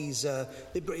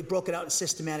They broke it out in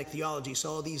systematic theology.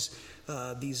 So all these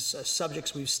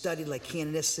subjects we've studied, like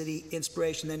canonicity,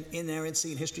 inspiration, then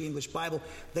inerrancy, and history of English Bible,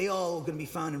 they all are going to be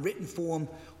found in written form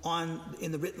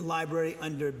in the written library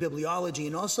under bibliology.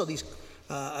 And also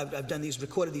I've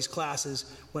recorded these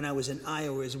classes when I was in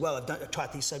Iowa as well. I've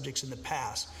taught these subjects in the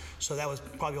past. So that was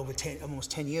probably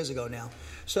almost 10 years ago now.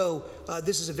 So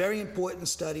this is a very important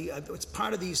study. It's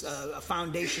part of these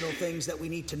foundational things that we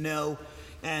need to know.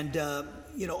 And,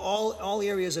 all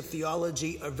areas of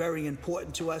theology are very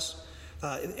important to us.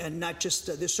 And not just,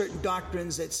 there's certain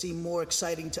doctrines that seem more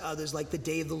exciting to others, like the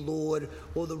day of the Lord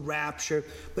or the rapture.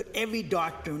 But every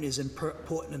doctrine is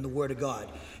important in the Word of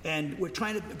God. And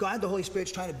God, the Holy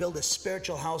Spirit's trying to build a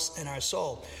spiritual house in our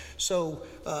soul. So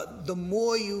the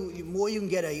more you can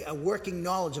get a working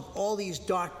knowledge of all these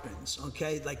doctrines,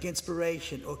 okay, like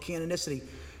inspiration or canonicity,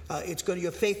 it's going to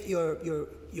your faith,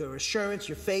 your assurance,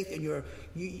 your faith, and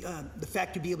the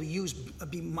fact to be able to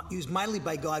be used mightily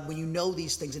by God when you know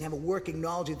these things and have a working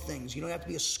knowledge of things. You don't have to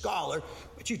be a scholar,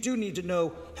 but you do need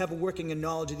to have a working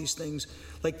knowledge of these things.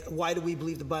 Like, why do we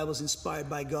believe the Bible is inspired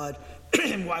by God,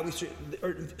 and why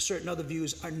certain other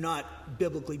views are not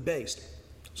biblically based.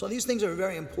 So these things are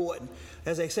very important.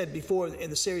 As I said before in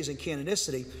the series on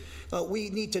canonicity, we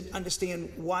need to understand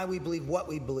why we believe what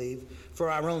we believe for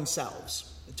our own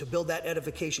selves, to build that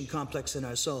edification complex in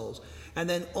our souls. And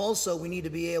then also we need to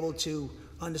be able to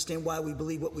understand why we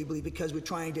believe what we believe, because we're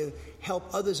trying to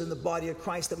help others in the body of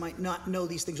Christ that might not know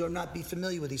these things or not be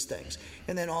familiar with these things.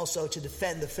 And then also to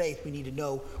defend the faith, we need to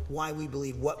know why we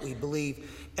believe what we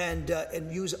believe, and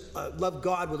love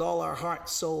God with all our heart,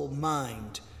 soul,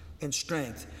 mind, and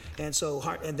strength. And so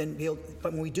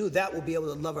but when we do that, we'll be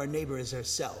able to love our neighbor as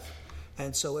ourselves.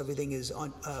 And so everything is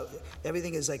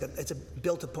like it's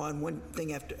built upon one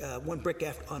brick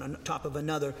on top of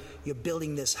another. You're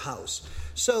building this house.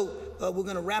 So we're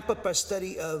going to wrap up our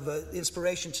study of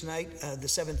inspiration tonight, the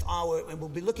 7th hour, and we'll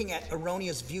be looking at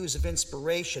erroneous views of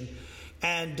inspiration.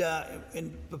 And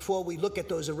before we look at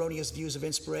those erroneous views of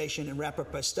inspiration and wrap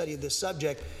up our study of this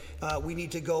subject, we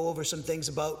need to go over some things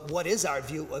about what is our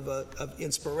view of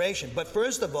inspiration. But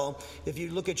first of all, if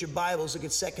you look at your Bibles, look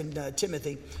at 2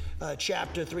 Timothy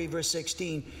chapter 3, verse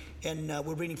 16. And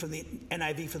we're reading from the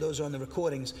NIV for those who are on the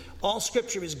recordings. All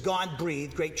Scripture is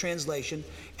God-breathed, great translation,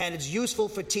 and it's useful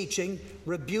for teaching,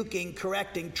 rebuking,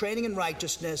 correcting, training in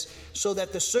righteousness, so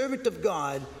that the servant of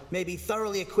God may be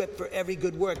thoroughly equipped for every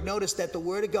good work. Notice that the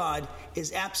Word of God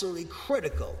is absolutely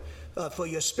critical for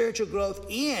your spiritual growth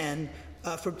and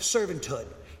for servanthood.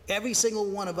 Every single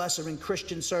one of us are in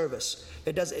Christian service.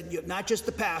 Not just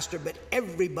the pastor, but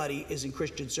everybody is in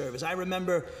Christian service. I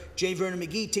remember J. Vernon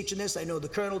McGee teaching this. I know the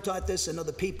Colonel taught this, and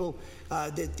other people.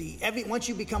 Once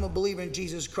you become a believer in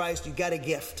Jesus Christ, you got a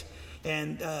gift.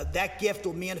 And that gift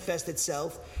will manifest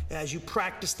itself as you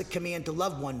practice the command to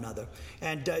love one another.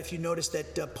 And if you notice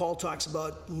that Paul talks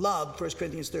about love, 1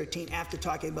 Corinthians 13, after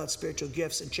talking about spiritual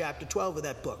gifts in chapter 12 of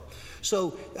that book.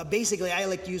 So basically, I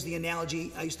like to use the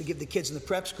analogy I used to give the kids in the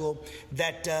prep school,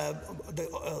 that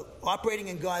operating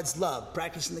in God's love,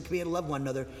 practicing the command to love one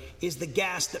another, is the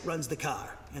gas that runs the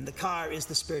car. And the car is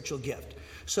the spiritual gift.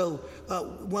 So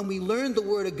when we learn the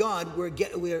Word of God,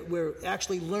 we're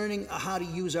actually learning how to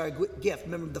use our gift.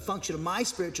 Remember, the function of my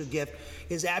spiritual gift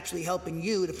is actually helping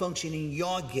you to function in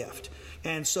your gift.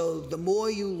 And so the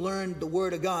more you learn the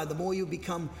Word of God, the more you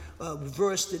become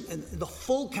versed in the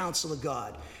full counsel of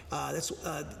God.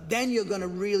 Then you're going to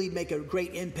really make a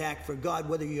great impact for God,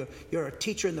 whether you're a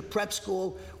teacher in the prep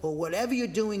school or whatever you're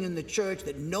doing in the church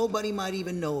that nobody might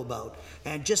even know about.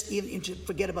 And just even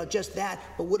forget about just that,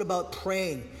 but what about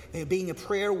praying and being a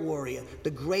prayer warrior?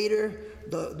 The greater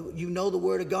you know the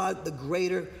Word of God, the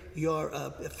greater your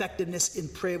effectiveness in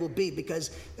prayer will be.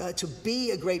 Because to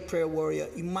be a great prayer warrior,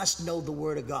 you must know the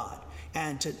Word of God.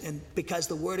 And because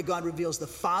the Word of God reveals the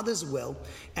Father's will,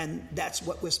 and that's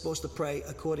what we're supposed to pray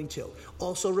according to.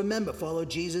 Also remember, follow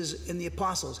Jesus and the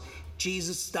apostles.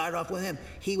 Jesus started off with him.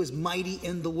 He was mighty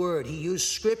in the Word. He used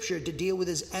Scripture to deal with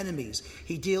his enemies.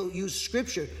 He used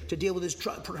Scripture to deal with his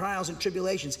trials and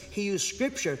tribulations. He used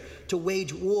Scripture to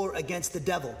wage war against the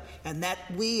devil. And that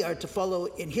we are to follow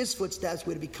in his footsteps.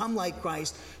 We're to become like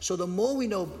Christ. So the more we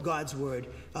know God's Word,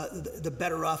 the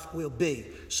better off we'll be.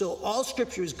 So all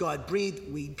Scripture is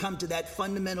God-breathed. We come to that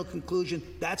fundamental conclusion.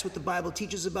 That's what the Bible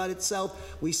teaches about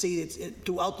itself. We see it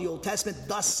throughout the Old Testament.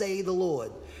 Thus say the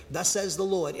Lord. Thus says the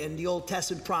Lord in the Old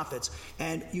Testament prophets.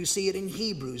 And you see it in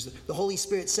Hebrews. The Holy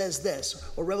Spirit says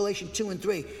this. Or Revelation 2 and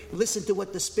 3. Listen to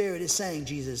what the Spirit is saying,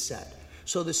 Jesus said.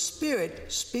 So the Spirit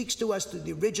speaks to us through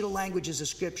the original languages of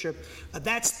Scripture.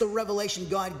 That's the revelation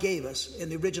God gave us in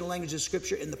the original languages of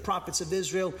Scripture in the prophets of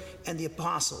Israel and the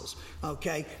apostles,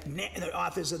 okay, and the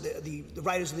authors of the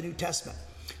writers of the New Testament.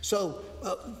 So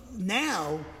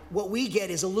now what we get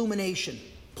is illumination.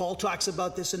 Paul talks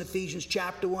about this in Ephesians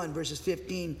chapter 1, verses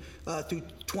 15 through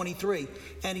 23.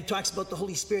 And he talks about the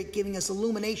Holy Spirit giving us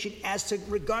illumination as to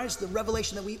regards to the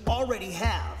revelation that we already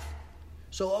have.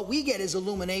 So all we get is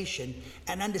illumination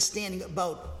and understanding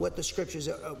about what the Scriptures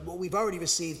are, what we've already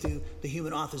received through the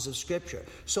human authors of Scripture.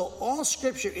 So all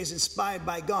Scripture is inspired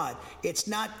by God. It's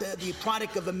not the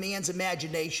product of a man's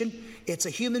imagination. It's a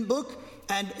human book,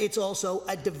 and it's also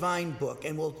a divine book.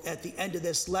 And we'll, at the end of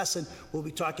this lesson, we'll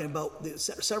be talking about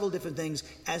several different things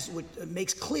as it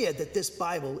makes clear that this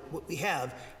Bible, what we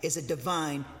have, is a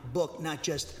divine book, not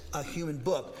just a human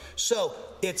book. So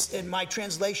it's in my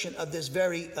translation of this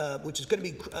very, which is going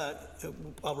to be,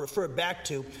 I'll refer back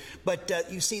to, but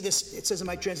you see this, it says in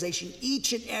my translation,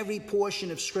 each and every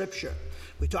portion of Scripture.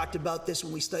 We talked about this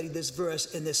when we studied this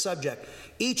verse in this subject.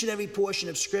 Each and every portion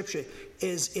of Scripture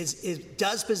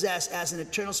does possess as an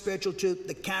eternal spiritual truth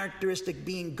the characteristic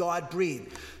being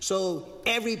God-breathed. So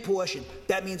every portion,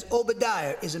 that means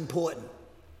Obadiah is important.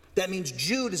 That means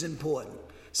Jude is important.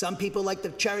 Some people like to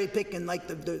cherry pick and like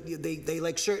they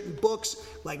like certain books,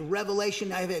 like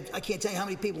Revelation. I can't tell you how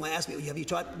many people ask me, "Have you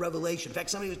taught Revelation?" In fact,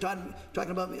 somebody was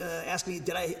talking about asking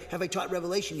me, "Have I taught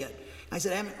Revelation yet?" I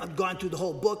said, I've gone through the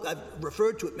whole book. I've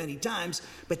referred to it many times,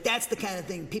 but that's the kind of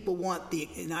thing people want.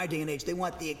 In our day and age, they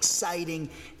want the exciting,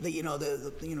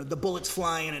 the bullets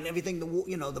flying and everything.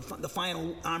 The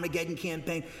final Armageddon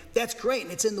campaign. That's great,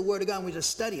 and it's in the Word of God. And we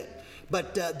just study it.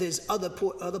 But there's other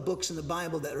books in the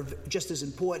Bible that are just as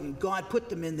important. God put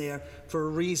them in there for a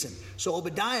reason. So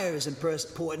Obadiah is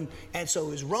important, and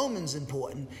so is Romans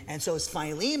important, and so is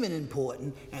Philemon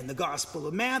important, and the Gospel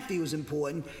of Matthew is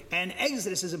important, and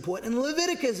Exodus is important, and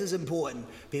Leviticus is important.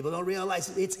 People don't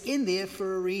realize it's in there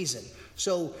for a reason.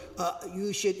 So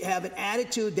you should have an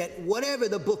attitude that whatever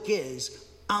the book is,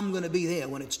 I'm going to be there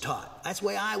when it's taught. That's the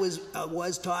way I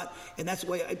was taught, and that's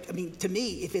the way, to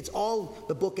me, if it's all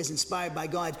the book is inspired by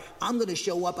God, I'm going to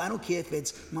show up. I don't care if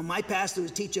it's, my pastor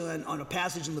was teaching on a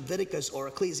passage in Leviticus or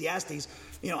Ecclesiastes.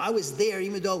 I was there,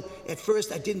 even though at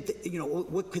first I didn't,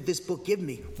 what could this book give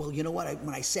me? Well, you know what?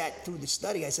 When I sat through the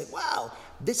study, I said, wow,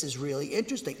 this is really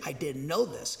interesting. I didn't know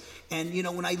this. And,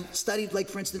 when I studied, like,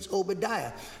 for instance,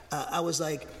 Obadiah, I was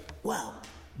like, wow,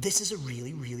 this is a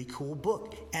really, really cool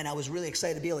book. And I was really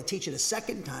excited to be able to teach it a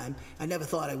second time. I never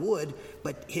thought I would,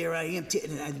 but here I am.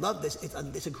 And I love this.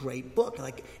 It's a great book.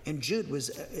 And Jude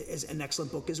is an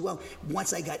excellent book as well,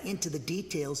 once I got into the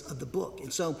details of the book.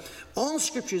 And so all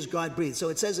Scripture is God-breathed. So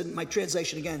it says in my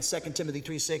translation again, 2 Timothy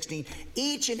 3:16,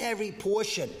 each and every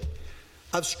portion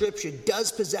of Scripture does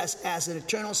possess as an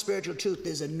eternal spiritual truth.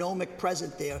 There's a gnomic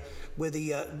present there with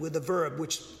the verb,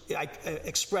 which I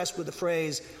expressed with the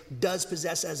phrase, does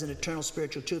possess as an eternal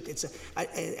spiritual truth. It's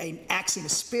an axiom, a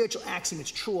spiritual axiom.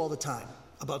 It's true all the time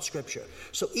about Scripture.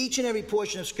 So each and every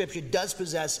portion of Scripture does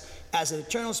possess as an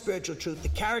eternal spiritual truth the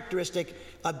characteristic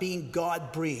of being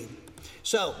God-breathed.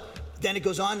 So then it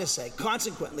goes on to say,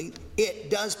 consequently, it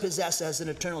does possess as an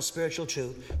eternal spiritual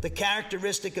truth the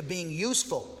characteristic of being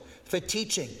useful for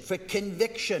teaching, for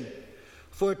conviction,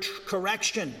 for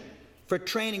correction, for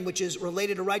training, which is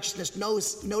related to righteousness.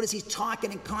 Notice he's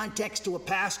talking in context to a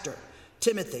pastor,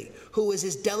 Timothy, who is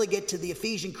his delegate to the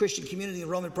Ephesian Christian community in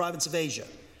the Roman province of Asia.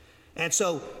 And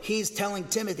so he's telling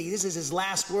Timothy, this is his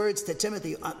last words to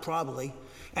Timothy, probably.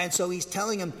 And so he's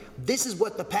telling him, this is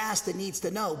what the pastor needs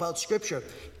to know about Scripture.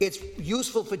 It's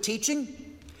useful for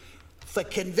teaching, for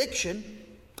conviction,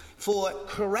 for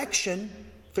correction,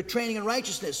 for training in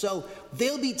righteousness. So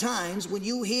there'll be times when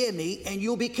you hear me and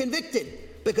you'll be convicted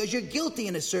because you're guilty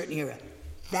in a certain area.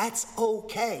 That's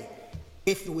okay.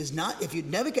 If you'd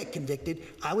never get convicted,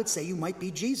 I would say you might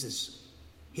be Jesus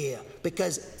here,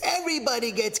 because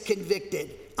everybody gets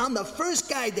convicted. I'm the first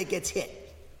guy that gets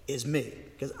hit is me,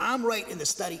 because I'm right in the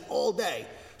study all day.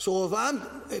 So if I'm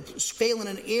failing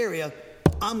in an area,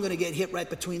 I'm going to get hit right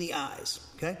between the eyes.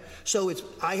 Okay? So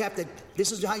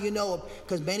this is how you know,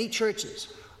 because many churches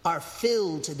are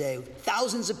filled today with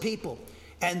thousands of people,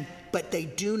 but they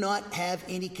do not have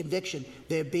any conviction.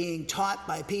 They're being taught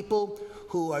by people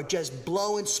who are just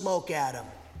blowing smoke at them,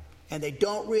 and they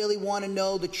don't really want to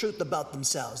know the truth about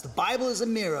themselves. The Bible is a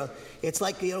mirror. It's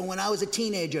like, when I was a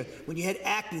teenager, when you had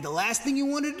acne, the last thing you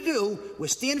wanted to do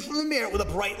was stand in front of the mirror with a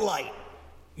bright light.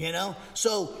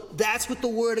 So that's what the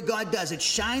Word of God does. It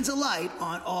shines a light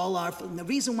on all and the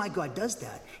reason why God does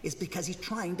that is because He's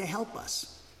trying to help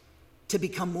us. to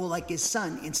become more like his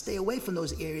son and stay away from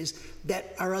those areas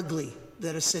that are ugly,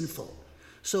 that are sinful.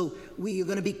 So we are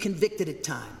going to be convicted at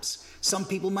times. Some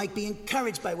people might be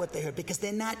encouraged by what they heard because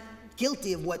they're not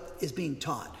guilty of what is being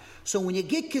taught. So when you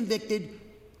get convicted,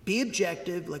 be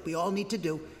objective, like we all need to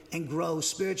do, and grow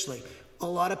spiritually. A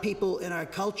lot of people in our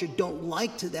culture don't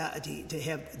like to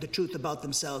have the truth about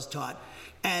themselves taught.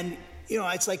 And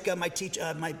it's like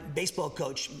my baseball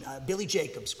coach, Billy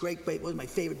Jacobs, one of my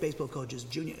favorite baseball coaches,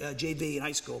 JV in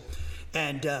high school.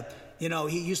 And,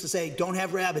 he used to say, don't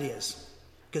have rabbit ears.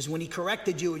 Because when he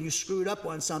corrected you and you screwed up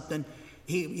on something,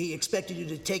 he expected you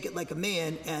to take it like a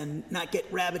man and not get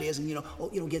rabbit ears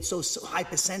and, get so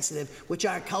hypersensitive, which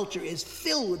our culture is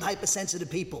filled with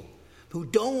hypersensitive people who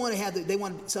don't want to they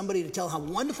want somebody to tell how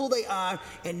wonderful they are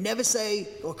and never say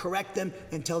or correct them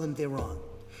and tell them they're wrong.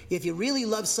 If you really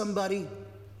love somebody,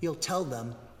 you'll tell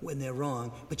them when they're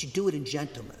wrong, but you do it in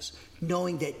gentleness,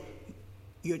 knowing that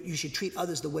you should treat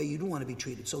others the way you don't want to be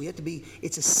treated. So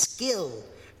it's a skill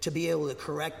to be able to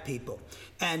correct people,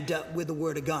 and with the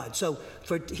Word of God. So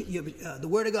the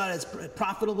Word of God is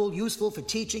profitable, useful for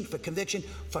teaching, for conviction,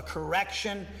 for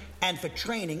correction, and for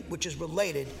training, which is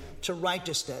related to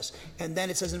righteousness. And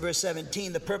then it says in verse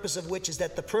 17, the purpose of which is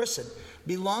that the person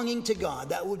belonging to God,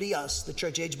 that would be us, the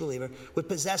church age believer, would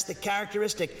possess the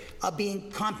characteristic of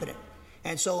being competent.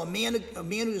 And so a man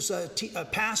who's a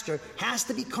pastor has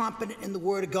to be competent in the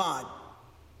Word of God.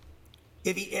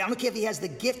 I don't care if he has the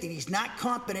gift, if he's not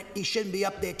competent, he shouldn't be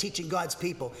up there teaching God's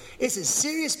people. It's a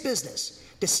serious business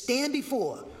to stand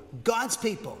before God's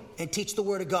people and teach the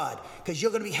Word of God, because you're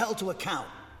going to be held to account.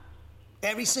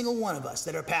 Every single one of us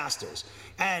that are pastors.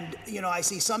 And, I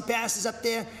see some pastors up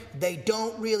there, they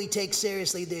don't really take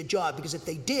seriously their job, because if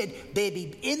they did, they'd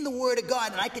be in the Word of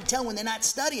God, and I can tell when they're not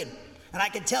studying. And I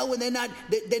can tell when they're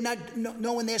not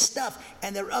knowing their stuff,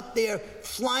 and they're up there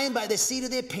flying by the seat of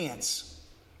their pants.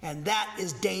 And that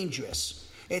is dangerous.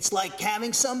 It's like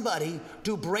having somebody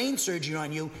do brain surgery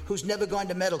on you who's never gone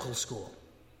to medical school.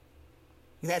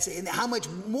 That's how much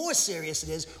more serious it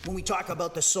is when we talk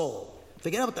about the soul.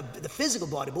 Forget about the physical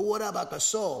body, but what about the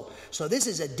soul? So this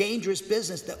is a dangerous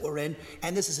business that we're in,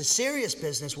 and this is a serious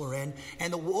business we're in,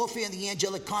 and the warfare and the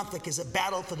angelic conflict is a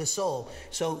battle for the soul.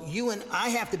 So you and I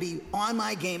have to be on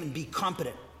my game and be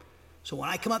competent. So when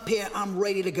I come up here, I'm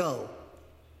ready to go.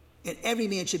 And every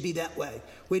man should be that way.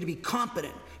 We're to be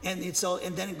competent. And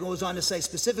then it goes on to say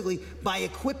specifically, by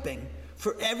equipping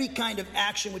for every kind of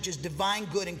action which is divine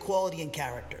good and quality and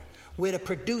character. We're to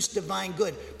produce divine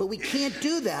good. But we can't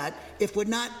do that if we're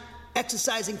not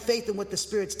exercising faith in what the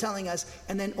Spirit's telling us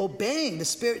and then obeying the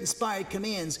Spirit-inspired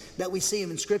commands that we see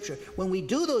in Scripture. When we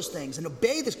do those things and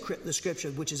obey the Scripture,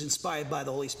 which is inspired by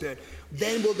the Holy Spirit,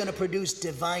 then we're going to produce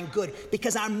divine good,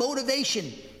 because our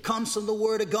motivation comes from the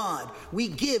Word of God. We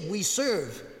give, we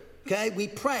serve, okay? We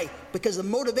pray, because the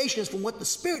motivation is from what the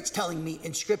Spirit's telling me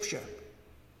in Scripture,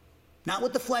 not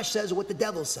what the flesh says or what the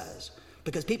devil says.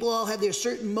 Because people all have their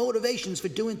certain motivations for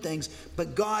doing things,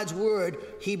 but God's Word,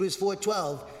 Hebrews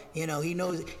 4:12, he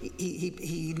knows.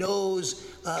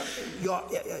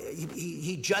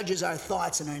 He judges our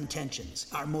thoughts and our intentions,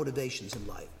 our motivations in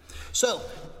life. So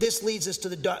this leads us to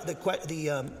the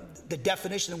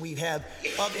definition that we have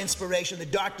of inspiration. The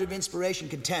doctrine of inspiration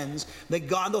contends that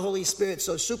God, the Holy Spirit,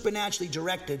 so supernaturally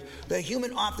directed the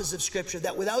human authors of Scripture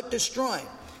that without destroying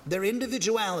their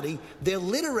individuality, their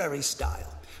literary style,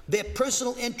 their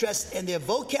personal interest, and their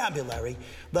vocabulary,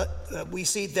 but we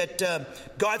see that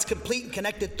God's complete and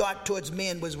connected thought towards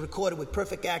man was recorded with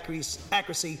perfect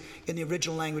accuracy in the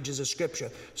original languages of Scripture.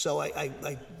 So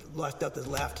I left out the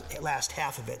last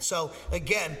half of it. So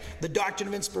again, the doctrine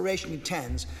of inspiration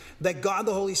contends that God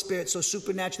the Holy Spirit so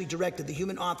supernaturally directed the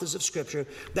human authors of Scripture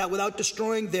that without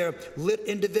destroying their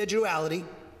individuality,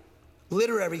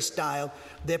 literary style,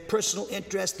 their personal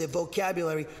interest, their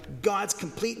vocabulary, God's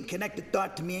complete and connected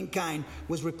thought to mankind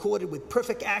was recorded with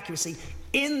perfect accuracy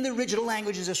in the original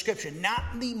languages of Scripture, not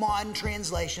the modern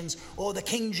translations or the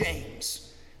King James.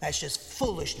 That's just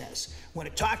foolishness. When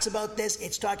it talks about this,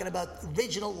 it's talking about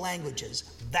original languages.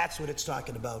 That's what it's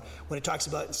talking about. When it talks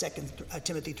about in 2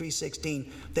 Timothy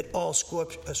 3:16, that all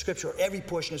Scripture, or every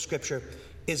portion of Scripture,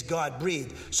 is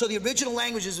God-breathed. So the original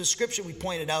languages of Scripture, we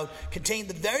pointed out, contain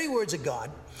the very words of God,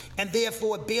 and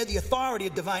therefore bear the authority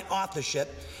of divine authorship.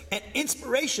 And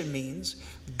inspiration means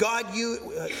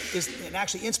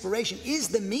inspiration is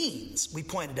the means, we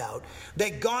pointed out,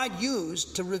 that God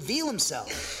used to reveal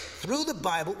himself through the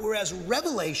Bible, whereas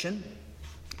revelation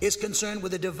is concerned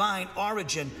with the divine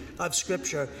origin of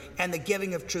Scripture and the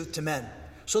giving of truth to men.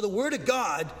 So the Word of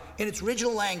God in its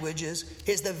original languages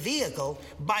is the vehicle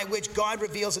by which God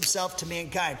reveals himself to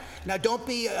mankind. Now don't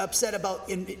be upset about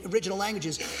in original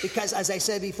languages, because as I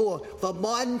said before, the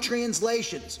modern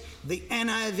translations, the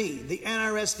NIV, the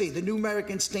NRSV, the New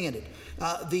American Standard,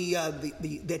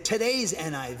 the today's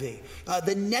NIV,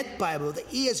 the Net Bible, the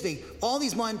ESV, all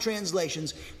these modern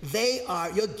translations,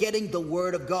 you're getting the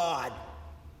Word of God.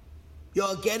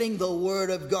 You're getting the Word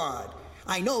of God.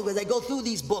 I know, because I go through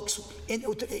these books,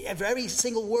 every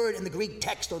single word in the Greek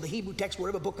text or the Hebrew text,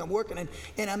 whatever book I'm working in,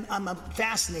 and I'm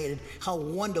fascinated how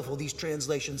wonderful these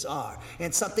translations are.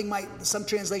 And some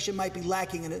translation might be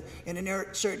lacking in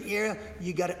a certain area.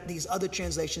 You got these other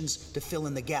translations to fill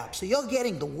in the gap. So you're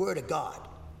getting the Word of God.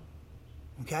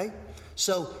 Okay?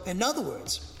 So, in other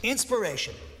words,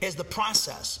 inspiration is the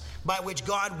process by which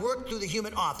God worked through the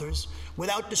human authors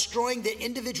without destroying their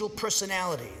individual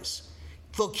personalities,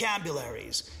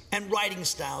 vocabularies, and writing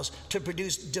styles to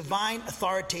produce divine,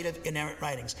 authoritative, inerrant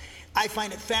writings. I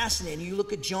find it fascinating. You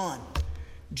look at John.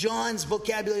 John's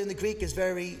vocabulary in the Greek is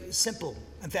very simple.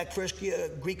 In fact, first year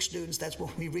Greek students, that's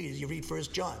what we read. You read 1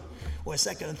 John or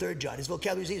 2nd and 3rd John. His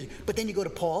vocabulary is easy. But then you go to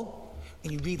Paul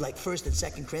and you read like 1st and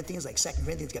 2nd Corinthians. Like 2nd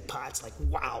Corinthians got parts like,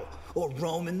 wow. Or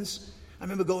Romans. I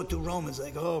remember going through Romans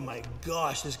like, oh my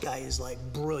gosh, this guy is like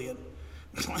brilliant.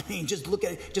 I mean, just look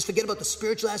at it. Just forget about the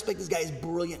spiritual aspect. This guy is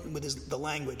brilliant with the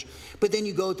language. But then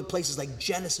you go to places like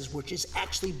Genesis, which is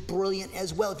actually brilliant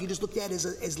as well. If you just look at it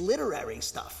as literary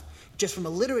stuff, just from a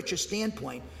literature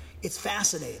standpoint, it's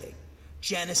fascinating.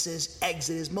 Genesis,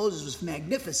 Exodus, Moses was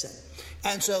magnificent.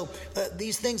 And so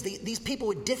these things, these people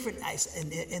were different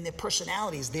in their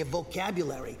personalities, their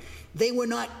vocabulary. They were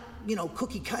not,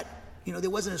 cookie cut. There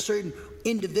wasn't a certain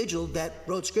individual that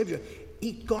wrote scripture.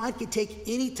 God could take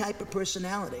any type of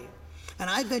personality. And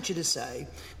I venture to say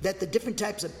that the different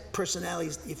types of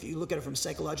personalities, if you look at it from a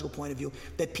psychological point of view,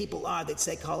 that people are, that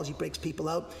psychology breaks people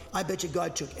out, I bet you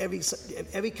God took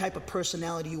every type of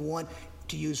personality you want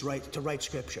to use to write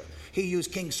scripture. He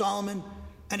used King Solomon,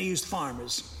 and he used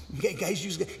farmers. Okay,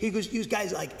 he used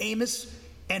guys like Amos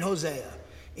and Hosea,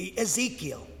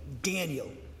 Ezekiel,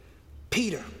 Daniel,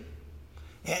 Peter.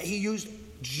 He used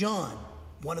John,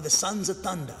 one of the sons of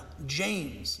thunder,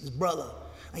 James, his brother.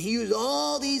 He used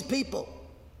all these people,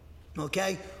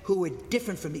 okay, who were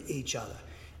different from each other.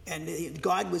 And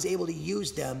God was able to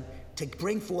use them to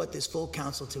bring forth this full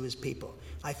counsel to his people.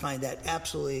 I find that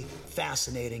absolutely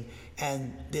fascinating,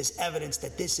 and there's evidence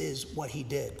that this is what he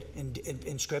did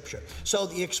in Scripture. So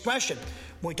the expression,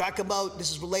 when we talk about,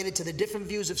 this is related to the different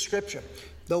views of Scripture.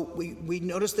 Though we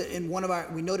noticed that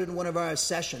we noted in one of our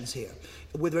sessions here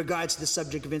with regards to the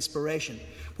subject of inspiration,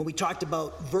 when we talked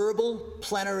about verbal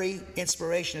plenary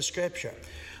inspiration of Scripture.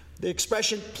 The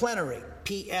expression plenary,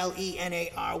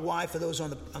 P-L-E-N-A-R-Y, for those on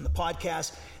the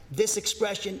podcast, this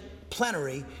expression,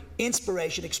 plenary,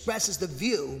 inspiration, expresses the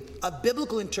view of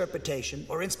biblical interpretation,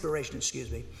 or inspiration,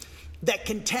 that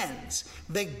contends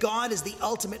that God is the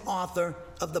ultimate author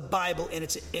of the Bible in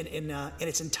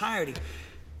its entirety.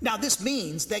 Now, this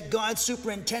means that God's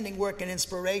superintending work and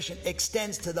inspiration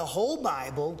extends to the whole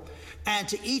Bible and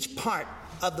to each part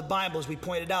of the Bible, as we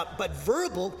pointed out. But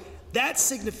verbal, that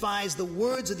signifies the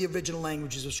words of the original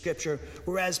languages of Scripture,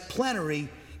 whereas plenary,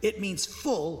 it means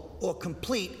full or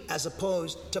complete as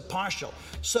opposed to partial.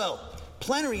 So,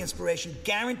 plenary inspiration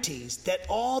guarantees that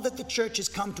all that the church has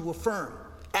come to affirm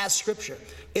as Scripture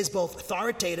is both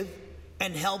authoritative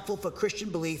and helpful for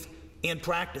Christian belief and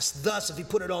practice. Thus, if you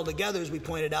put it all together, as we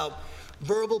pointed out,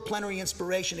 verbal plenary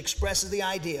inspiration expresses the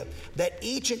idea that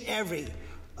each and every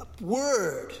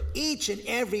word in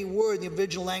the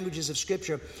original languages of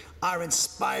Scripture are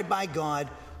inspired by God,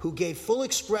 who gave full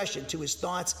expression to his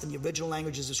thoughts in the original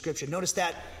languages of Scripture. Notice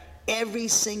that every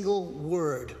single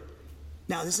word.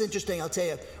 Now, this is interesting. I'll tell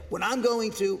you, when I'm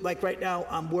going through, like right now,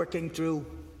 I'm working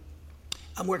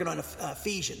on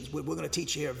Ephesians. We're going to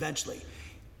teach here eventually.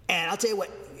 And I'll tell you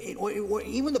what,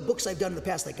 even the books I've done in the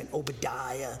past, like an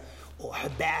Obadiah or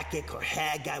Habakkuk or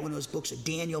Haggai, one of those books, or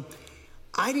Daniel,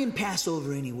 I didn't pass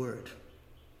over any word.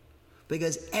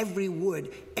 Because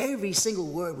every single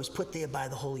word was put there by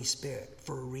the Holy Spirit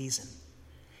for a reason.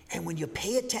 And when you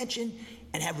pay attention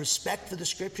and have respect for the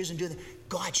Scriptures and do that,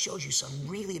 God shows you some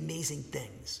really amazing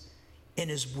things in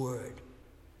his word.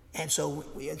 And so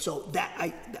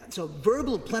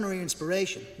verbal plenary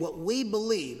inspiration, what we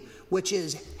believe, which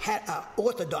is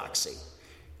orthodoxy.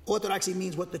 Orthodoxy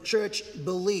means what the church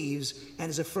believes and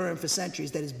has affirmed for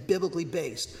centuries, that is biblically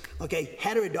based. Okay,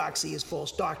 heterodoxy is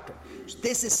false doctrine.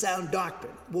 This is sound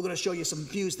doctrine. We're going to show you some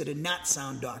views that are not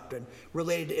sound doctrine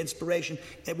related to inspiration,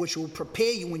 and which will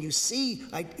prepare you when you see,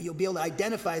 you'll be able to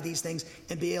identify these things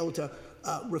and be able to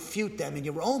refute them in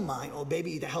your own mind, or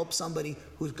maybe to help somebody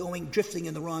who's drifting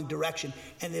in the wrong direction.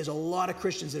 And there's a lot of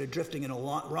Christians that are drifting in a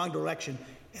wrong direction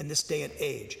in this day and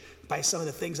age by some of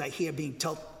the things I hear being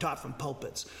taught from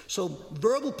pulpits. So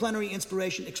verbal plenary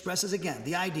inspiration expresses, again,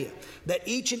 the idea that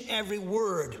each and every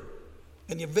word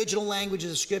in the original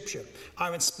languages of Scripture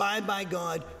are inspired by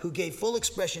God, who gave full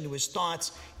expression to his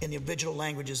thoughts in the original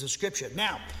languages of Scripture.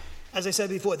 Now, as I said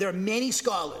before, there are many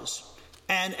scholars,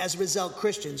 and as a result,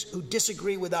 Christians, who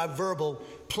disagree with our verbal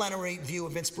plenary view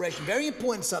of inspiration. Very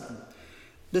important something.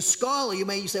 The scholar, you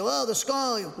may say, well, the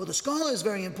scholar is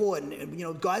very important. You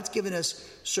know, God's given us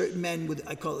certain men with,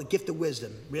 I call it, a gift of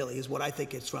wisdom, really, is what I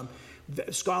think it's from.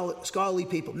 Scholarly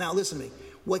people. Now, listen to me.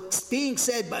 What's being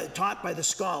said, taught by the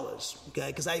scholars, okay,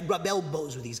 because I rub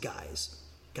elbows with these guys,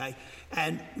 okay,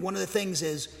 and one of the things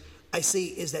I see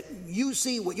is that you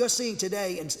see what you're seeing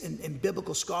today in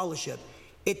biblical scholarship,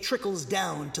 it trickles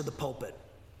down to the pulpit,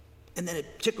 and then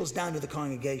it trickles down to the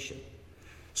congregation.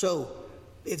 So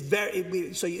it's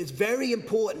very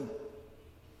important.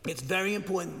 It's very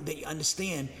important that you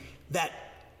understand that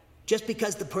just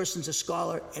because the person's a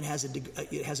scholar and has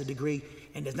a degree,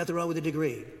 and there's nothing wrong with a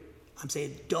degree, I'm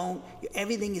saying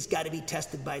everything has got to be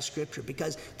tested by Scripture,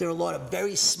 because there are a lot of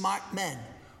very smart men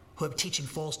who are teaching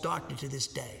false doctrine to this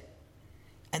day.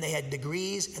 And they had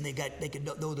degrees, and they could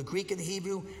know the Greek and the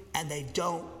Hebrew, and they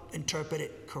don't interpret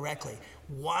it correctly.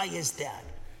 Why is that?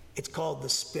 It's called the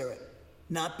Spirit.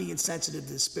 Not being sensitive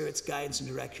to the Spirit's guidance and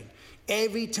direction.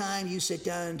 Every time you sit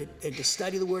down to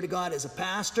study the Word of God as a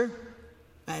pastor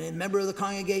and a member of the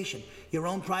congregation, your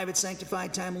own private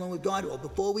sanctified time alone with God, or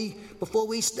before we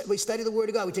study the Word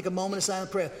of God, we take a moment of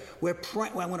silent prayer.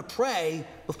 I want to pray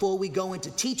before we go in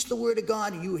to teach the Word of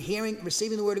God, and you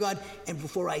receiving the Word of God, and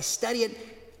before I study it,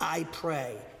 I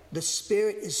pray. The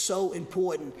Spirit is so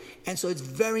important, and so it's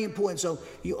very important. So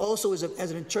you also, as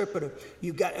an interpreter,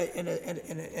 you've got, and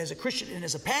as a Christian and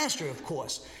as a pastor, of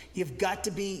course, you've got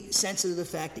to be sensitive to the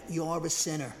fact that you're a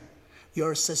sinner.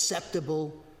 You're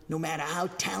susceptible, no matter how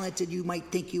talented you might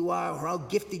think you are or how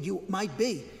gifted you might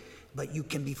be. But you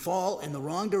can fall in the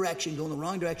wrong direction, go in the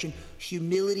wrong direction.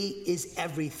 Humility is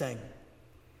everything.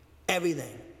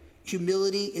 Everything.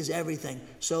 Humility is everything.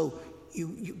 So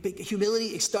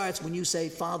humility starts when you say,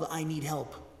 Father, I need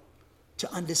help to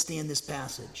understand this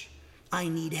passage. I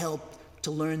need help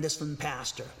to learn this from the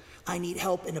pastor. I need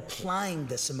help in applying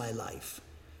this in my life.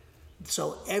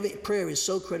 So every prayer is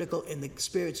so critical, and the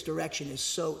Spirit's direction is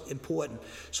so important.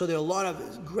 So there are a lot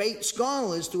of great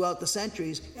scholars throughout the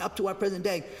centuries, up to our present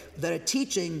day, that are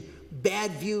teaching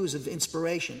bad views of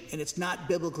inspiration, and it's not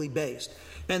biblically based.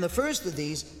 And the first of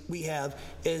these we have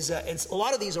is, and a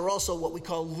lot of these are also what we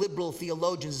call liberal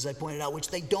theologians, as I pointed out, which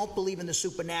they don't believe in the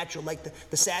supernatural, like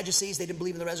the Sadducees. They didn't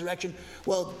believe in the resurrection.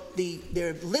 Well,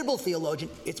 they're liberal theologian.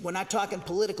 We're not talking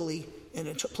politically in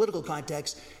a political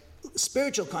context,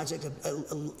 spiritual context,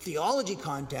 a theology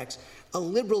context. A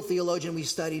liberal theologian we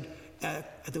studied, I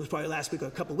think it was probably last week or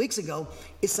a couple of weeks ago,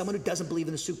 is someone who doesn't believe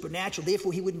in the supernatural.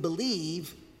 Therefore, he wouldn't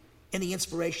believe in the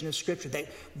inspiration of Scripture.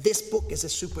 This book is a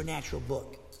supernatural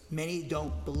book. Many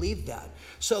don't believe that.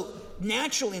 So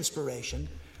natural inspiration,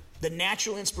 the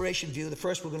natural inspiration view, the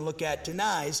first we're going to look at,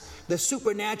 denies the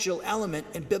supernatural element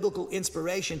in biblical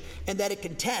inspiration, and that it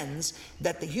contends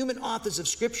that the human authors of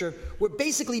Scripture were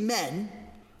basically men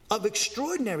of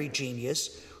extraordinary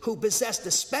genius who possessed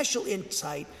a special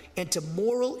insight into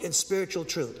moral and spiritual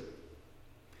truth.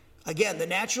 Again, the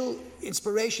natural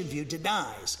inspiration view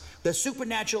denies the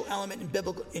supernatural element in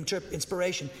biblical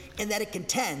inspiration, and that it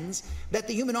contends that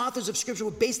the human authors of Scripture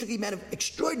were basically men of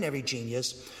extraordinary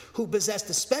genius who possessed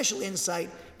a special insight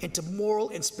into moral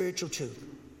and spiritual truth.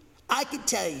 I could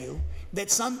tell you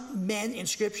that some men in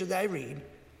Scripture that I read,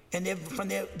 and from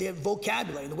their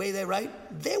vocabulary, the way they write,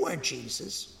 they weren't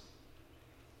geniuses.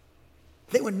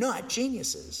 They were not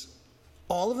geniuses.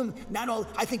 All of them, not all.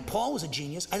 I think Paul was a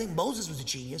genius. I think Moses was a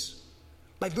genius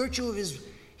by virtue of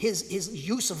his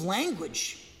use of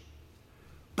language.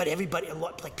 But everybody,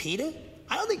 like Peter,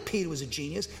 I don't think Peter was a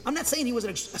genius. I'm not saying he was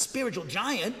a spiritual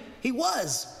giant. He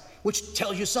was, which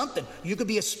tells you something. You could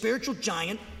be a spiritual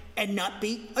giant and not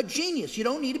be a genius. You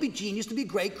don't need to be a genius to be a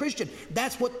great Christian.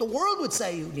 That's what the world would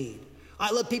say you need.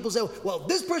 I let people say, well,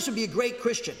 this person would be a great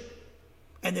Christian.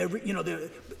 And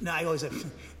I always say,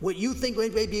 what you think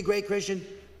may be a great Christian,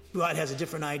 God has a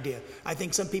different idea. I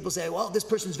think some people say, well, this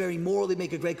person's very moral, they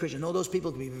make a great Christian. No, those people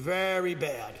can be very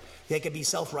bad. They can be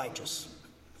self-righteous.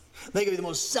 They can be the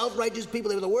most self-righteous people.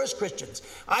 They were the worst Christians.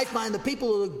 I find the people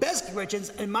who are the best Christians,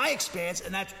 in my experience,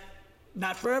 and that's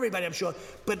not for everybody, I'm sure,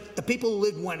 but the people who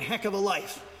lived one heck of a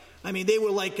life. I mean, they were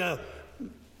like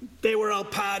they were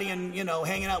out partying,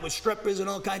 hanging out with strippers and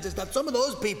all kinds of stuff. Some of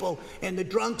those people, and the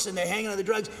drunks, and they're hanging on the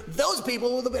drugs, those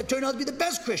people turned out to be the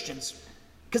best Christians.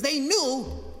 Because they knew,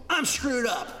 I'm screwed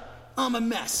up. I'm a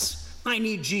mess. I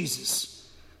need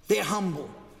Jesus. They're humble.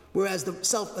 Whereas the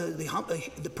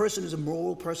person who's a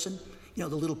moral person, the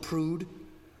little prude,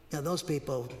 those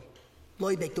people,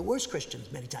 Lord, make the worst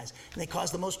Christians many times. And they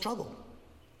cause the most trouble.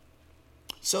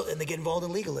 And they get involved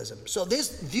in legalism. So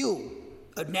this view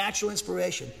of natural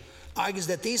inspiration argues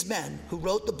that these men who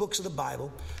wrote the books of the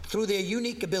Bible, through their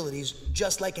unique abilities,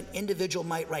 just like an individual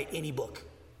might write any book.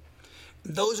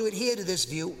 Those who adhere to this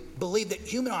view believe that the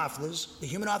human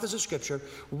authors of Scripture,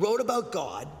 wrote about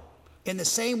God in the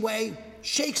same way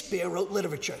Shakespeare wrote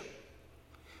literature.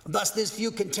 Thus, this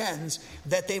view contends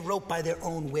that they wrote by their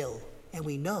own will. And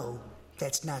we know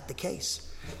that's not the case.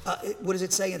 What does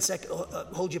it say in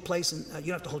hold your place? You don't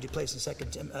have to hold your place in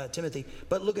 2 Timothy,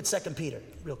 but look at 2 Peter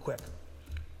real quick.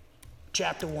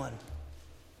 Chapter 1.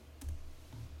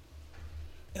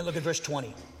 And look at verse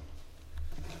 20.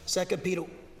 2 Peter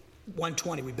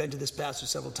 1:20. We've been to this passage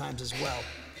several times as well.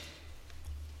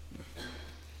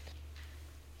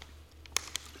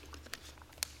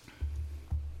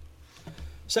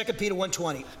 Second Peter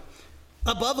 1:20.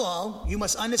 Above all, you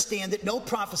must understand that no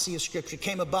prophecy of Scripture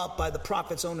came about by the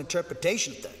prophet's own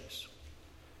interpretation of things.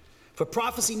 For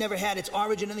prophecy never had its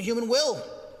origin in the human will.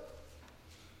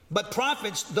 But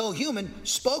prophets, though human,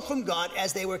 spoke from God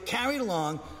as they were carried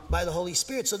along by the Holy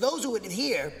Spirit. So those who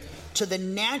adhere to the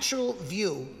natural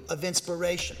view of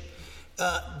inspiration,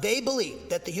 they believe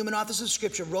that the human authors of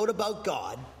Scripture wrote about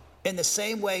God in the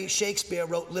same way Shakespeare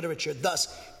wrote literature.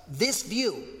 Thus, this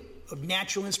view of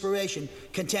natural inspiration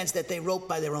contends that they wrote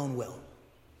by their own will.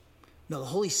 No, the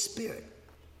Holy Spirit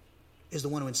is the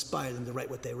one who inspired them to write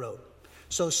what they wrote.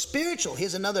 So spiritual,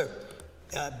 here's another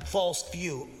false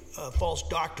view, false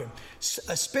doctrine.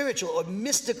 A spiritual or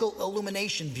mystical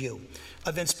illumination view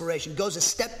of inspiration goes a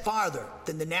step farther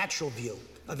than the natural view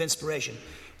of inspiration.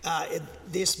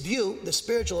 This view, the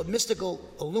spiritual or mystical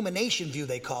illumination view,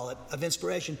 they call it, of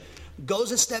inspiration,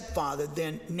 goes a step farther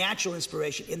than natural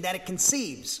inspiration in that it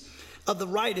conceives of the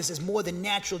writers as more than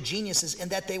natural geniuses,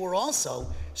 and that they were also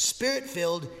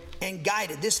spirit-filled and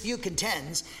guided. This view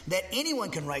contends that anyone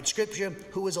can write Scripture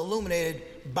who is illuminated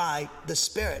by the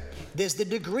Spirit. There's the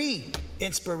degree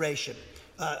inspiration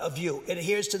view. It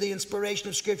adheres to the inspiration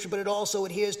of Scripture, but it also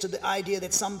adheres to the idea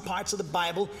that some parts of the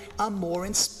Bible are more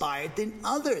inspired than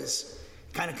others.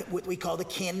 Kind of what we call the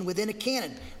canon within a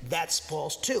canon. That's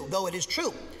false too, though it is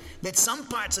true that some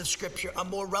parts of Scripture are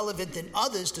more relevant than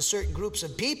others to certain groups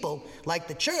of people, like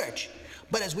the church.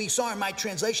 But as we saw in my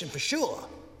translation for sure,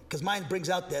 because mine brings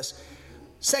out this,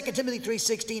 2 Timothy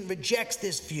 3:16 rejects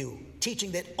this view,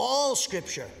 teaching that all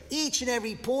Scripture, each and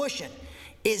every portion,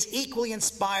 is equally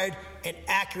inspired and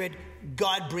accurate,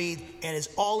 God-breathed, and is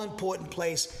all important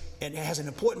place, and has an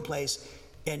important place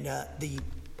in the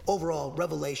overall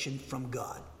revelation from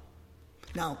God.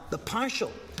 Now, the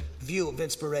partial view of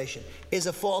inspiration is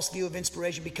a false view of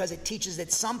inspiration because it teaches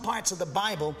that some parts of the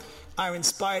Bible are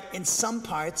inspired and some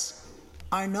parts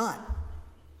are not.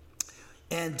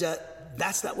 And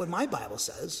that's not what my Bible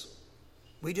says.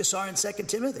 We just saw in 2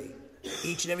 Timothy,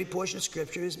 each and every portion of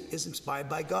Scripture is inspired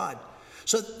by God.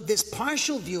 So this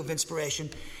partial view of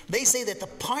inspiration, they say that the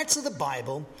parts of the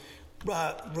Bible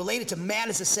related to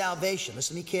matters of salvation,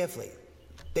 listen to me carefully,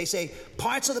 they say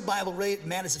parts of the Bible related to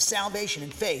matters of salvation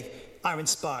and faith are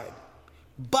inspired.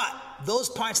 But those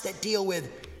parts that deal with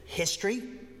history,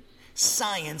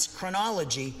 science,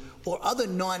 chronology, or other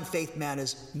non-faith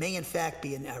matters may in fact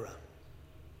be in error.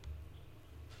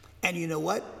 And you know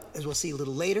what? As we'll see a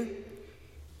little later,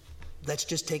 let's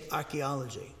just take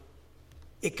archaeology.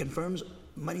 It confirms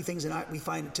many things we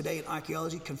find today in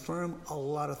archaeology confirm a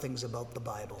lot of things about the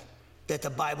Bible that the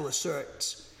Bible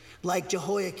asserts. Like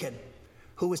Jehoiakim,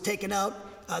 who was taken out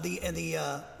in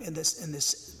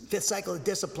this fifth cycle of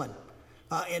discipline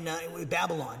in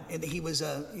Babylon, and he was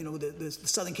the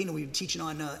southern kingdom we were teaching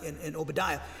on in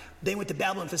Obadiah. They went to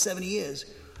Babylon for 70 years.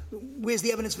 Where's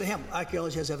the evidence for him?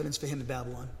 Archaeology has evidence for him in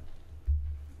Babylon.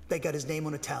 They got his name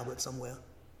on a tablet somewhere.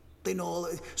 They know all.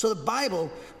 So the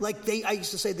Bible, I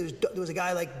used to say there was a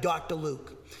guy like Dr.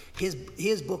 Luke. His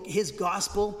book, his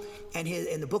gospel, and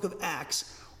the book of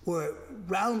Acts were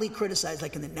roundly criticized,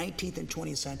 like in the 19th and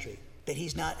 20th century, that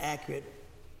he's not accurate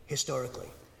historically.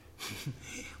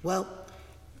 Well,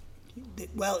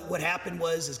 what happened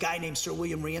was this guy named Sir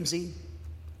William Ramsay,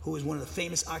 who was one of the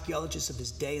famous archaeologists of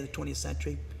his day in the 20th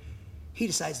century, he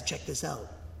decides to check this out.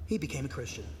 He became a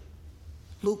Christian.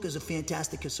 Luke is a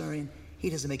fantastic historian.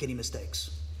 He doesn't make any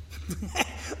mistakes.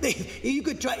 You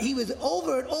could try. He was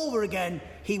over and over again.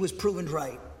 He was proven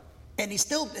right. And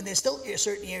there's still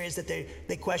certain areas that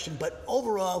they question, but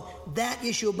overall, that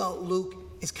issue about Luke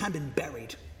has kind of been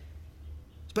buried,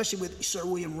 especially with Sir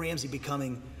William Ramsay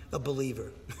becoming a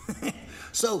believer.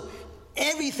 So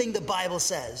everything the Bible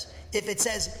says, if it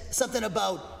says something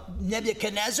about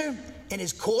Nebuchadnezzar and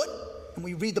his court, and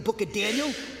we read the book of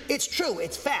Daniel, it's true,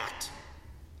 it's fact.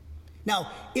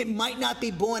 Now, it might not be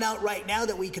borne out right now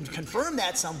that we can confirm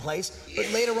that someplace, but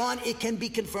later on it can be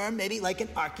confirmed maybe like in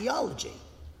archaeology.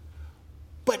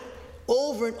 But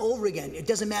over and over again, it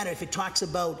doesn't matter if it talks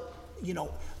about,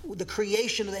 the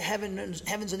creation of the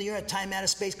heavens and the earth, time, matter,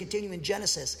 space, continue in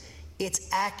Genesis. It's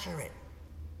accurate.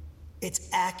 It's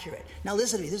accurate. Now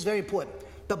listen to me, this is very important.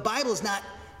 The Bible is not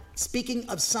speaking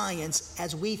of science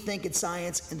as we think in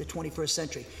science in the 21st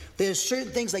century. There's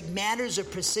certain things like matters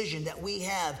of precision that we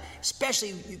have,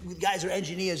 especially with guys who are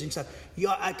engineers and stuff,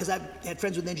 because I've had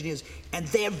friends with engineers, and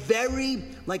they're very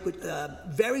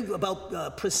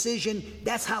about precision.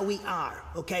 That's how we are,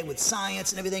 okay, with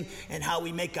science and everything, and how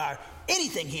we make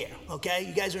anything here, okay?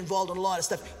 You guys are involved in a lot of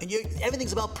stuff, and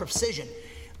everything's about precision.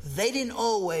 They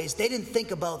didn't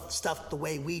think about stuff the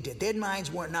way we did. Their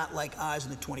minds were not like ours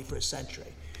in the 21st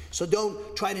century. So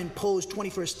don't try to impose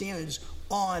 21st standards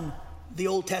on the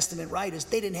Old Testament writers.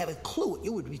 They didn't have a clue what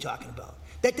you would be talking about.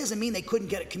 That doesn't mean they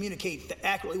couldn't communicate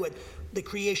accurately what the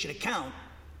creation account,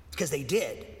 because they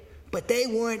did. But they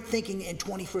weren't thinking in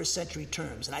 21st century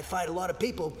terms. And I find a lot of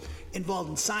people involved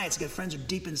in science, I got friends who are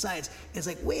deep in science, and it's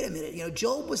like, wait a minute,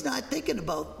 Job was not thinking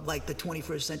about like the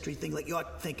 21st century thing like you're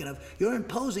thinking of. You're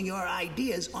imposing your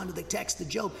ideas onto the text of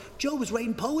Job. Job was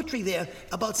writing poetry there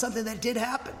about something that did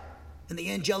happen in the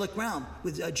angelic realm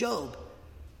with Job.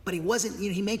 But he wasn't,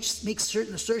 he makes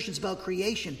certain assertions about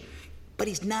creation, but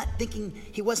he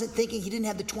wasn't thinking, he didn't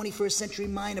have the 21st century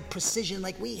mind of precision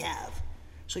like we have.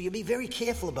 So you be very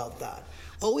careful about that.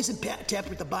 Always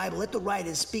interpret the Bible. Let the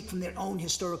writers speak from their own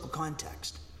historical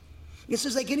context. This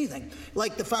is like anything,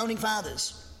 like the founding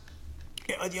fathers.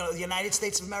 The United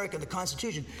States of America, the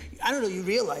Constitution. I don't know if you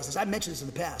realize this. I've mentioned this in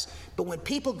the past. But when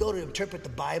people go to interpret the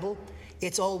Bible,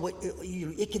 it's all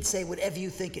it can say whatever you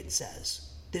think it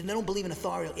says. They don't believe in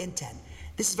authorial intent.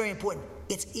 This is very important.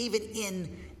 It's even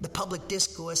in the public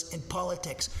discourse and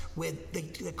politics with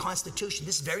the Constitution.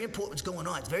 This is very important what's going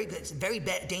on. It's very good. It's very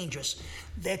dangerous.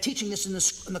 They're teaching this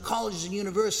in the colleges and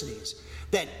universities,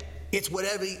 that it's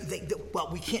whatever,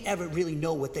 we can't ever really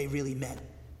know what they really meant.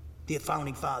 The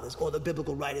founding fathers or the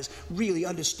biblical writers really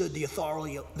understood the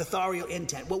authorial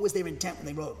intent. What was their intent when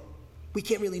they wrote? We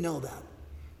can't really know that.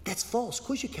 That's false. Of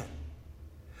course you can.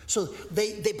 So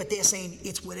but they're saying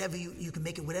it's whatever you can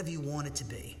make it whatever you want it to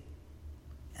be.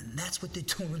 And that's what they're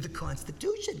doing with the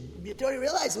Constitution. You don't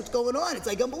realize what's going on. It's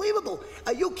like unbelievable.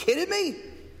 Are you kidding me?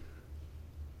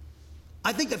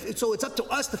 I think so. It's up to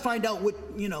us to find out what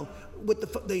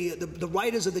the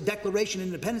writers of the Declaration of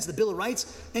Independence, the Bill of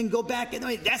Rights, and go back.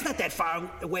 That's not that far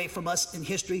away from us in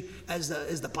history as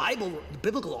the Bible, the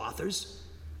biblical authors.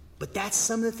 But that's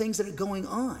some of the things that are going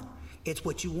on. It's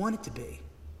what you want it to be.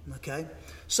 Okay.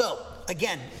 So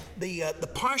again, the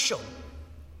partial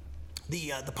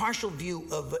view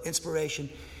of inspiration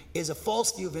is a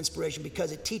false view of inspiration,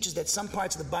 because it teaches that some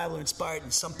parts of the Bible are inspired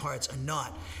and some parts are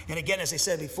not. And again, as I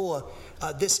said before,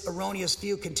 this erroneous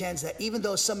view contends that even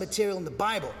though some material in the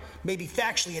Bible may be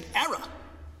factually in error,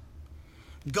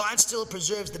 God still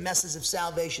preserves the message of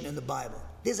salvation in the Bible.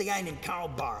 There's a guy named Karl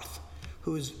Barth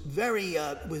who was very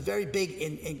big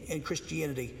in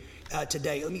Christianity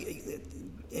today.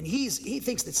 And he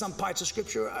thinks that some parts of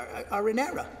Scripture are in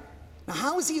error. Now,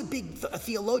 how is he a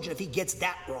theologian if he gets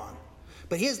that wrong?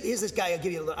 But here's this guy. I'll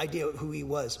give you a little idea of who he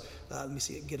was. Let me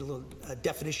see, get a little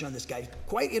definition on this guy.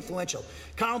 Quite influential.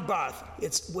 Karl Barth.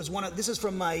 This is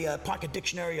from my pocket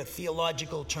dictionary of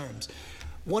theological terms.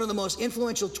 One of the most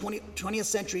influential 20th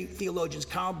century theologians,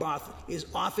 Karl Barth, is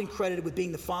often credited with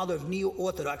being the father of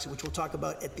neo-orthodoxy, which we'll talk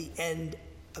about at the end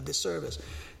of the service,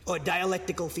 or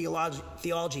dialectical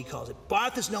theology, he calls it.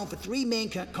 Barth is known for three main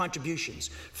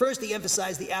contributions. First, he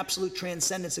emphasized the absolute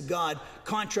transcendence of God,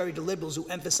 contrary to liberals who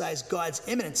emphasize God's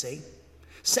immanency.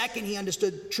 Second, he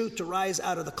understood truth to rise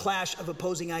out of the clash of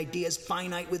opposing ideas,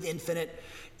 finite with infinite,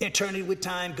 eternity with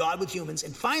time, God with humans.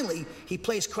 And finally, he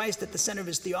placed Christ at the center of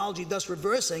his theology, thus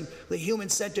reversing the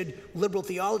human-centered liberal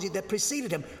theology that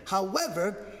preceded him.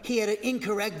 However, he had an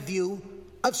incorrect view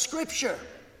of Scripture.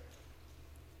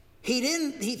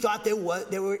 He thought there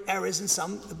were errors in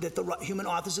some that the human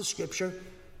authors of Scripture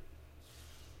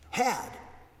had.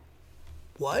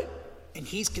 What? And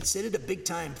he's considered a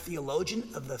big-time theologian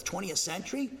of the 20th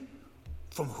century?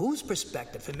 From whose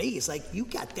perspective? For me, it's like, you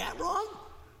got that wrong?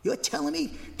 You're telling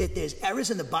me that there's errors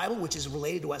in the Bible which is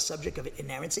related to our subject of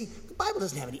inerrancy? The Bible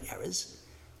doesn't have any errors.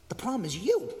 The problem is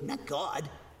you, not God.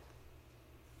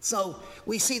 So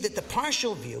we see that the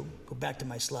partial view, go back to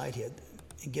my slide here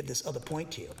and give this other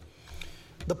point to you.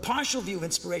 The partial view of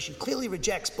inspiration clearly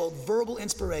rejects both verbal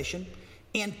inspiration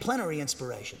and plenary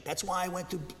inspiration. That's why I went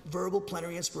to verbal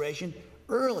plenary inspiration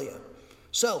earlier.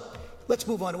 So let's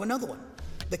move on to another one.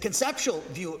 The conceptual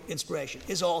view of inspiration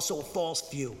is also a false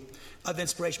view of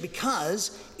inspiration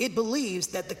because it believes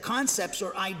that the concepts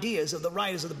or ideas of the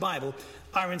writers of the Bible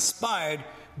are inspired,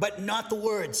 but not the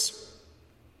words.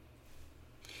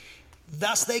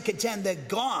 Thus, they contend that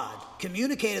God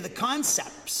communicated the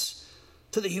concepts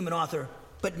to the human author,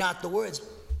 but not the words.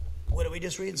 What did we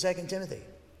just read in 2 Timothy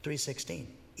 3:16?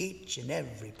 Each and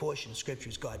every portion of Scripture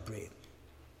is God-breathed.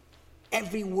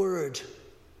 Every word.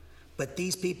 But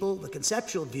these people, the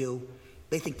conceptual view,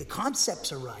 they think the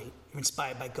concepts are right, are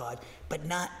inspired by God, but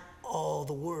not all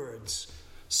the words.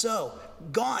 So,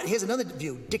 God, here's another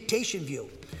view, dictation view.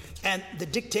 And the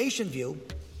dictation view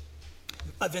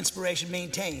of inspiration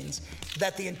maintains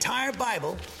that the entire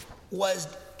Bible was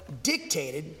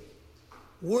dictated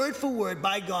word for word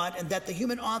by God, and that the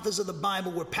human authors of the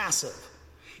Bible were passive,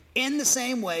 in the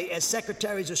same way as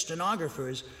secretaries or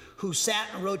stenographers who sat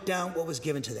and wrote down what was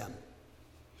given to them.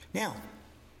 Now,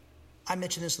 I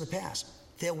mentioned this in the past.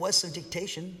 There was some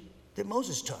dictation that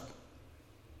Moses took,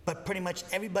 but pretty much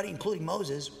everybody, including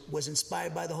Moses, was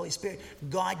inspired by the Holy Spirit.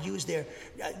 God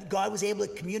was able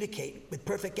to communicate with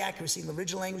perfect accuracy in the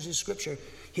original language of Scripture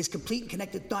his complete and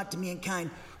connected thought to mankind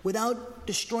without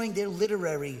destroying their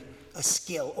literary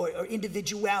skill or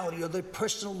individuality or their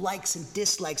personal likes and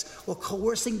dislikes or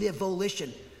coercing their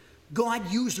volition.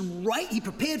 God used them right. He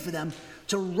prepared for them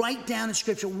to write down in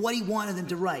Scripture what he wanted them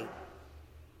to write.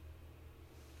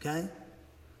 Okay?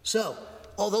 So,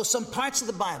 although some parts of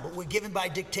the Bible were given by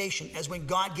dictation, as when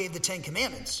God gave the Ten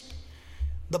Commandments,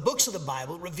 the books of the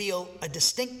Bible reveal a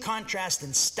distinct contrast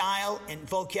in style and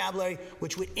vocabulary,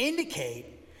 which would indicate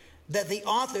that the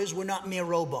authors were not mere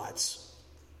robots.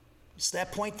 See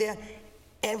that point there?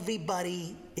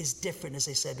 Everybody is different, as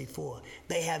I said before.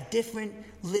 They have different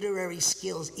literary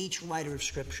skills, each writer of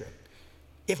Scripture.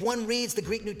 If one reads the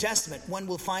Greek New Testament, one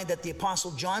will find that the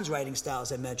Apostle John's writing style,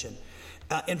 as I mentioned,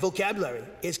 and vocabulary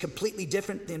is completely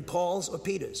different than Paul's or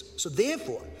Peter's. So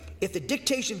therefore, if the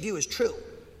dictation view is true,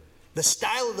 the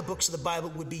style of the books of the Bible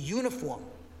would be uniform,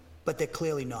 but they're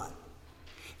clearly not.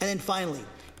 And then finally,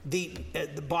 the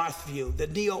Barth view, the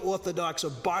neo-orthodox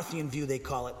or Barthian view they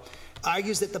call it,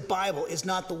 argues that the Bible is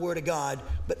not the Word of God,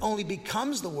 but only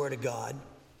becomes the Word of God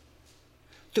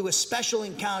through a special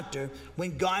encounter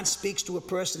when God speaks to a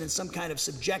person in some kind of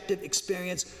subjective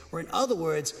experience, or in other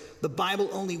words, the Bible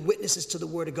only witnesses to the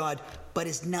Word of God, but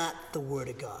is not the Word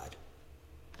of God.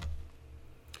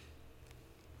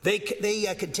 They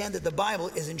contend that the Bible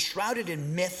is enshrouded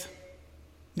in myth,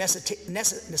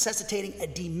 necessitating a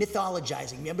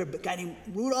demythologizing. Remember a guy named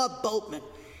Rudolf Bultmann?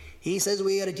 He says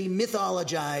we got to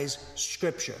demythologize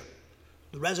Scripture.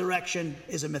 The resurrection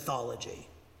is a mythology.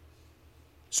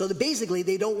 So basically,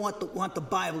 they don't want the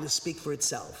Bible to speak for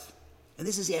itself. And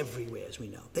this is everywhere, as we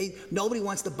know. Nobody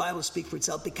wants the Bible to speak for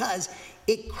itself because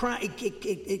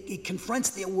it confronts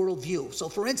their worldview. So,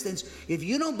 for instance, if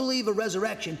you don't believe a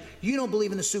resurrection, you don't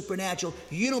believe in the supernatural,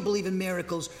 you don't believe in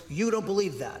miracles, you don't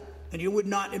believe that. And you would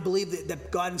not believe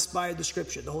that God inspired the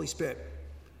Scripture, the Holy Spirit.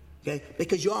 Okay?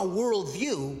 Because your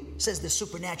worldview says the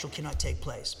supernatural cannot take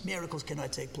place. Miracles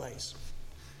cannot take place.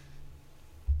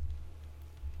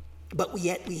 But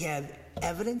yet we have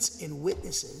evidence and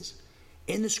witnesses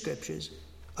in the Scriptures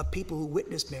of people who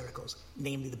witnessed miracles.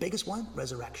 Namely, the biggest one,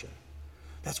 resurrection.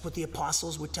 That's what the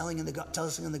apostles were telling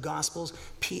us in the Gospels.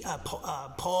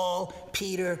 Paul,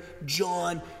 Peter,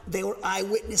 John, they were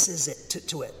eyewitnesses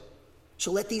to it.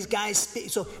 So let these guys speak.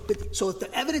 So if the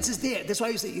evidence is there, that's why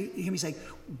you hear me say,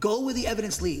 go where the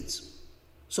evidence leads.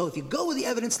 So if you go where the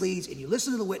evidence leads and you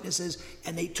listen to the witnesses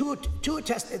and they two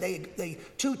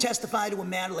testify to a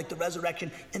matter like the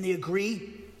resurrection and they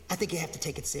agree, I think you have to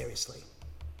take it seriously.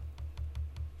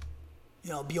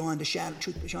 You know, beyond a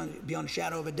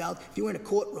shadow of a doubt. If you were in a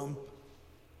courtroom,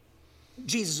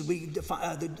 Jesus would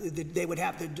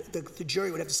the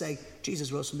jury would have to say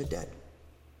Jesus rose from the dead.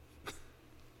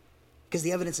 Because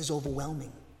the evidence is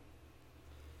overwhelming.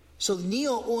 So the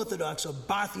neo-orthodox or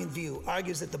Barthian view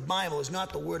argues that the Bible is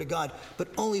not the Word of God, but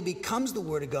only becomes the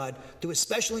Word of God through a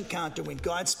special encounter when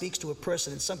God speaks to a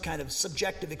person in some kind of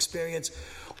subjective experience,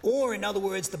 or in other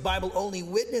words, the Bible only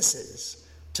witnesses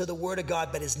to the Word of God,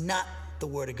 but is not the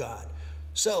Word of God.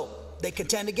 So they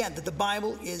contend again that the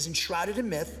Bible is enshrouded in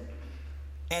myth,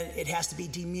 and it has to be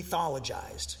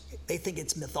demythologized. They think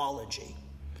it's mythology.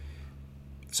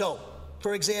 So,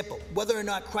 for example, whether or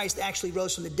not Christ actually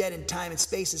rose from the dead in time and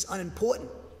space is unimportant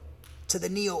to the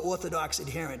neo-Orthodox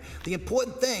adherent. The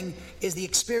important thing is the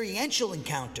experiential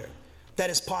encounter that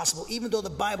is possible, even though the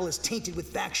Bible is tainted with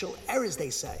factual errors, they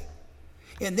say.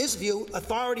 In this view,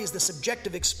 authority is the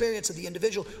subjective experience of the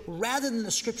individual rather than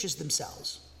the scriptures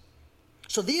themselves.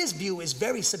 So this view is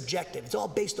very subjective. It's all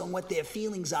based on what their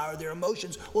feelings are, or their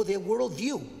emotions, or their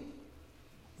worldview,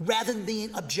 rather than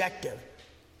being objective.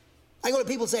 I go to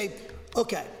people and say,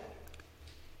 okay,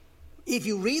 if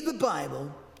you read the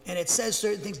Bible and it says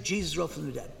certain things, Jesus rose from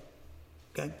the dead,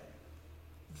 okay?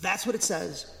 That's what it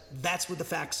says. That's what the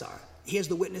facts are. Here's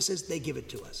the witnesses. They give it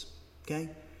to us, okay?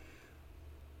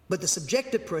 But the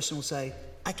subjective person will say,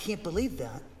 I can't believe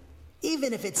that.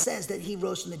 Even if it says that he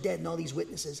rose from the dead and all these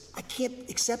witnesses, I can't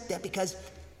accept that because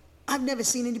I've never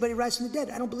seen anybody rise from the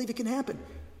dead. I don't believe it can happen.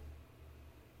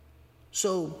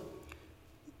 So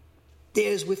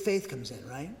there's where faith comes in,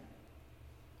 right?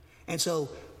 And so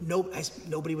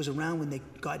nobody was around when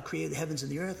God created the heavens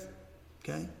and the earth,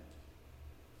 okay?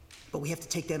 But we have to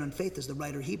take that on faith, as the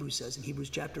writer of Hebrews says in Hebrews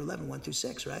chapter 11,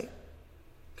 1-6, right?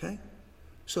 Okay?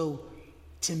 So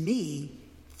to me,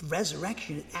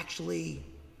 resurrection actually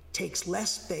takes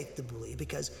less faith to believe,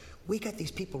 because we got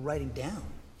these people writing down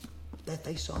that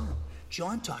they saw him.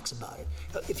 John talks about it.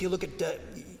 If you look at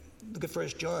 1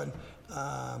 John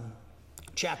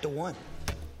chapter 1,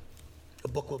 a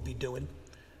book we'll be doing.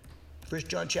 1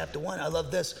 John chapter 1, I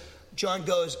love this. John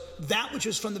goes, that which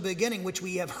was from the beginning, which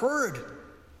we have heard.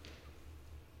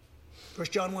 1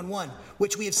 John 1:1,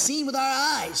 which we have seen with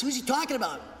our eyes. Who's he talking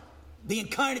about? The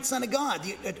incarnate Son of God,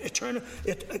 the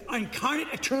incarnate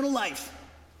eternal life.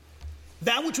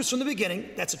 That which was from the beginning,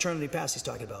 that's eternity past he's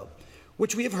talking about,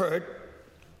 which we have heard,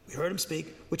 we heard him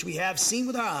speak, which we have seen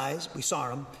with our eyes, we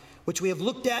saw him, which we have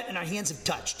looked at and our hands have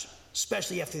touched,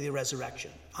 especially after the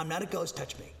resurrection. I'm not a ghost,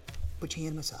 touch me. Put your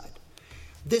hand on my side.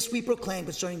 This we proclaim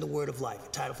concerning the word of life, a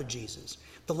title for Jesus.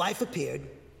 The life appeared,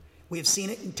 we have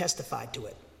seen it and testified to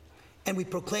it. And we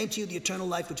proclaim to you the eternal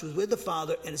life which was with the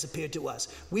Father and has appeared to us.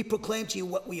 We proclaim to you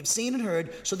what we have seen and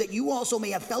heard, so that you also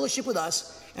may have fellowship with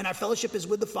us. And our fellowship is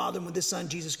with the Father and with His Son,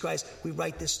 Jesus Christ. We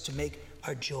write this to make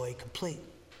our joy complete.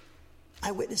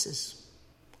 Eyewitnesses.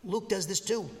 Luke does this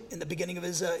too in the beginning of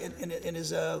his,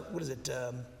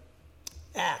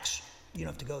 Acts. You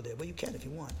don't have to go there, but you can if you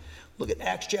want. Look at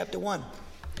Acts chapter 1,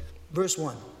 verse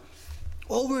 1.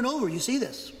 Over and over, you see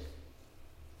this.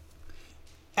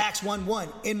 Acts 1:1.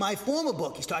 In my former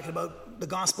book, he's talking about the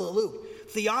Gospel of Luke,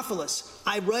 Theophilus,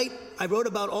 I wrote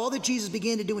about all that Jesus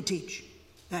began to do and teach.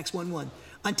 Acts 1:1.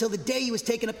 Until the day he was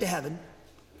taken up to heaven,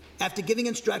 after giving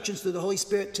instructions through the Holy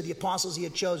Spirit to the apostles he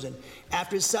had chosen.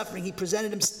 After his suffering, he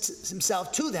presented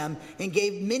himself to them and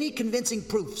gave many convincing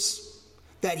proofs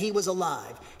that he was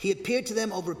alive. He appeared to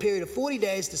them over a period of 40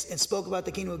 days and spoke about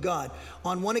the kingdom of God.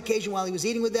 On one occasion, while he was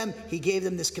eating with them, he gave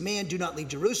them this command: do not leave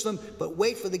Jerusalem, but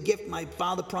wait for the gift my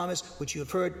Father promised, which you have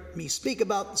heard me speak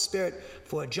about, the Spirit.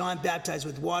 For John baptized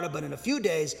with water, but in a few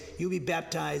days you'll be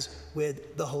baptized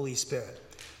with the Holy Spirit.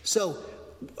 So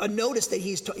notice that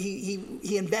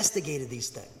he investigated these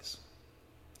things.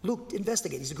 Luke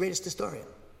investigated. He's the greatest historian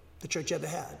the church ever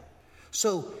had.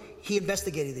 So he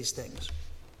investigated these things.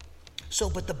 So,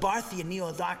 but the Barthian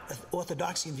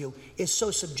Neo-Orthodoxian view is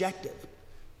so subjective.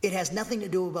 It has nothing to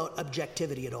do about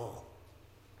objectivity at all.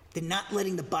 They're not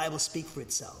letting the Bible speak for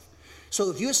itself. So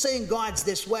if you're saying God's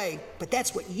this way, but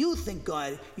that's what you think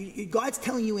God's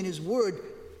telling you in his word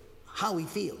how he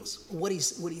feels, who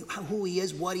he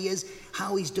is, what he is,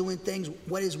 how he's doing things,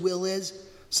 what his will is.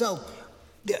 So,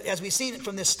 as we've seen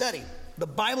from this study, the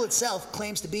Bible itself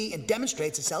claims to be and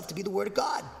demonstrates itself to be the word of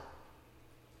God.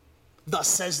 Thus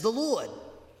says the Lord.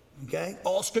 Okay?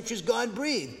 All scripture is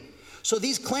God-breathed. So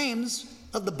these claims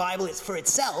of the Bible for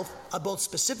itself are both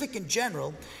specific and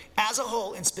general, as a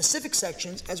whole in specific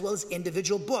sections, as well as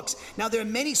individual books. Now, there are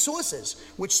many sources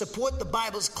which support the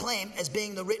Bible's claim as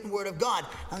being the written word of God.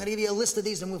 I'm going to give you a list of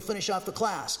these and we'll finish off the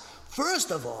class. First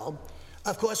of all,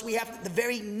 of course, we have the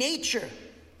very nature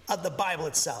of the Bible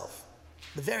itself.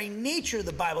 The very nature of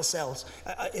the Bible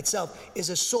itself is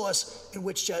a source in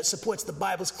which supports the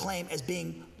Bible's claim as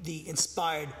being the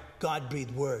inspired,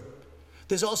 God-breathed word.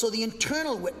 There's also the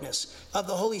internal witness of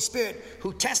the Holy Spirit,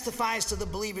 who testifies to the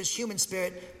believer's human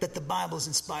spirit that the Bible is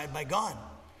inspired by God.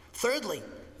 Thirdly,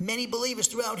 many believers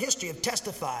throughout history have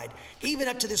testified, even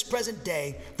up to this present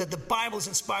day, that the Bible is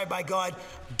inspired by God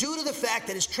due to the fact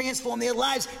that it's transformed their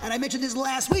lives. And I mentioned this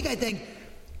last week, I think.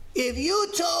 If you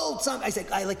told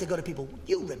I like to go to people,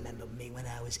 you remember me when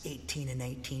I was 18 and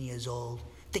 19 years old,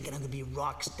 thinking I'm going to be a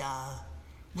rock star,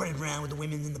 running around with the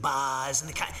women in the bars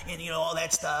and all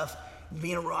that stuff,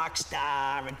 being a rock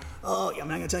star, and I'm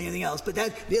not gonna tell you anything else, but they're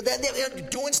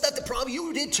doing stuff that probably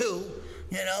you did too,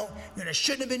 that I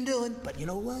shouldn't have been doing. But you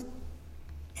know what?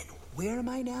 And where am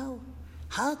I now?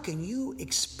 How can you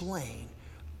explain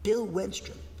Bill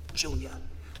Wenstrom Jr.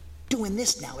 doing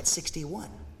this now at 61?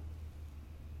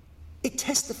 It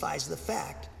testifies to the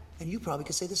fact, and you probably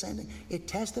could say the same thing, it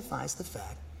testifies to the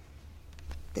fact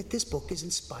that this book is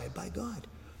inspired by God.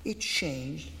 It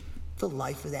changed the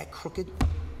life of that crooked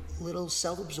little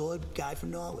self-absorbed guy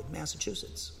from Norwood,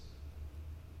 Massachusetts.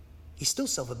 He's still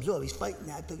self-absorbed. He's fighting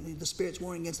that. The spirit's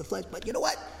warring against the flesh. But you know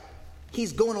what?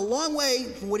 He's going a long way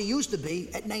from what he used to be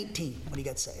at 19 when he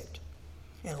got saved.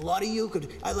 And a lot of you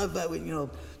could, I love,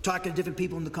 talking to different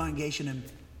people in the congregation,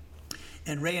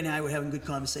 and Ray and I were having a good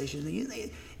conversation.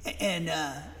 And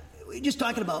we're just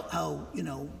talking about how,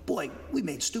 boy, we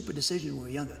made stupid decisions when we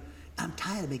were younger. I'm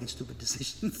tired of making stupid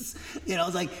decisions.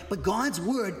 It's like, but God's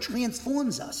word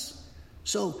transforms us.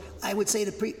 So I would say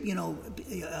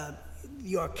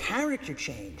your character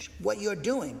change, what you're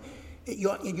doing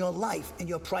in your life and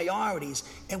your priorities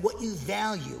and what you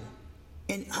value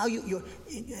and how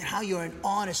you're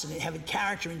honest and having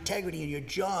character, integrity in your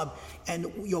job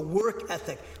and your work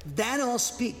ethic. That all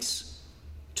speaks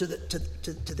to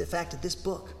the fact that this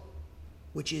book,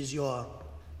 which is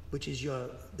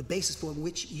the basis for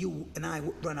which you and I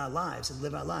run our lives and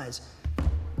live our lives,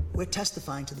 we're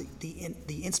testifying to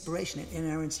the inspiration and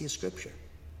inerrancy of Scripture.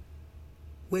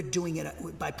 We're doing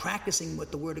it by practicing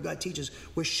what the Word of God teaches.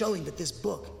 We're showing that this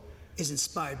book is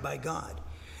inspired by God.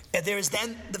 And there is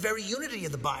then the very unity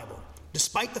of the Bible.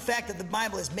 Despite the fact that the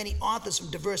Bible has many authors from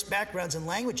diverse backgrounds and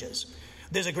languages,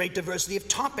 there's a great diversity of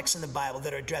topics in the Bible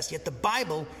that are addressed, yet the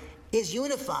Bible is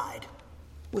unified.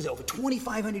 Was it over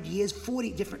 2,500 years,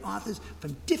 40 different authors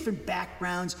from different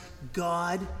backgrounds?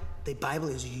 The Bible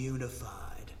is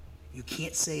unified. You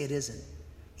can't say it isn't.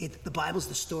 The Bible's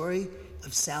the story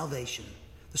of salvation,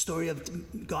 the story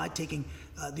of God taking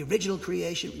the original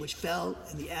creation, which fell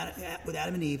with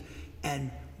Adam and Eve,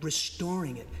 and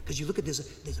restoring it. Because you look at this,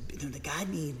 there's the God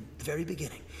in Eden, the very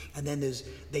beginning, and then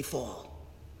they fall,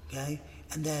 okay?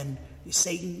 And then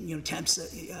Satan, tempts,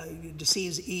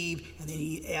 deceives Eve, and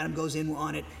then Adam goes in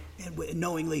on it and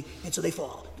knowingly, and so they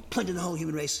fall, plunging the whole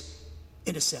human race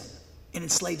into sin and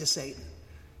enslaved to Satan.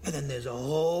 And then there's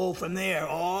from there,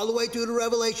 all the way through to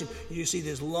Revelation, you see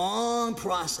this long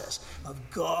process of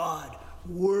God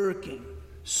working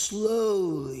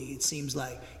slowly, it seems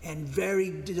like, and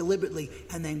very deliberately,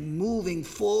 and then moving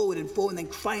forward and forward, and then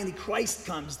finally Christ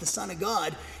comes, the Son of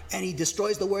God, and he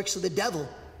destroys the works of the devil.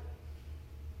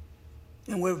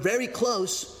 And we're very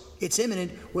close, it's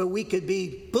imminent, where we could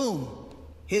be, boom,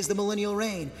 here's the millennial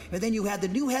reign. And then you have the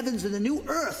new heavens and the new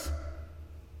earth.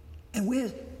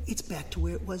 And it's back to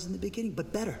where it was in the beginning,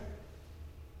 but better.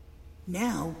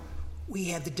 Now, we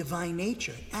have the divine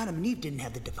nature. Adam and Eve didn't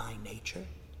have the divine nature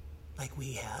like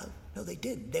we have. No, they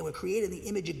didn't. They were created in the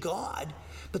image of God,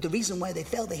 but the reason why they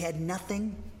fell, they had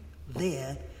nothing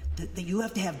there. You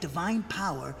have to have divine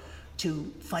power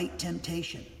to fight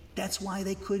temptation. That's why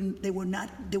they were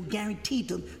guaranteed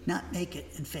to not make it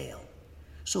and fail.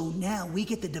 So now we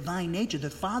get the divine nature. The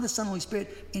Father, Son, Holy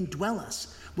Spirit indwell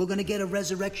us. We're going to get a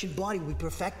resurrection body. We'll be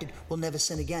perfected. We'll never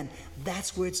sin again.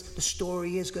 That's where the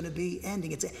story is going to be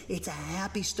ending. It's a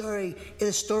happy story.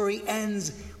 The story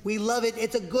ends. We love it.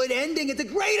 It's a good ending. It's a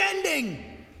great ending.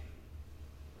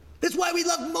 That's why we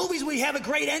love movies where we have a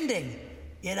great ending.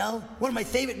 One of my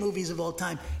favorite movies of all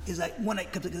time is probably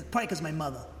because of my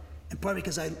mother. And probably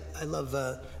because I love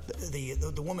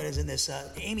the woman is in this,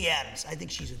 Amy Adams. I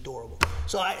think she's adorable.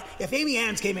 So if Amy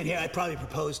Adams came in here, I'd probably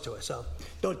propose to her. So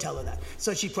don't tell her that.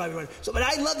 So she'd probably run. But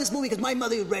I love this movie because my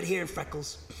mother had red hair and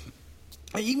freckles.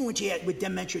 And even when she had with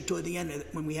dementia toward the end,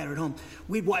 when we had her at home,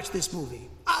 we'd watch this movie.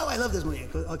 Oh, I love this movie.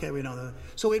 Okay, we know that.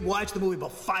 So we'd watch the movie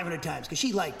about 500 times because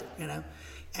she liked it,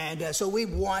 And so we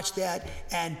watched that.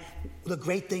 And the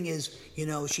great thing is,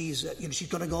 she's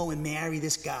going to go and marry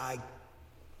this guy.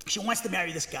 She wants to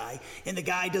marry this guy, and the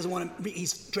guy doesn't want to.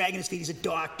 He's dragging his feet. He's a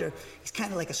doctor. He's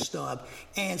kind of like a snob,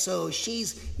 and so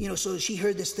so she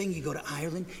heard this thing. You go to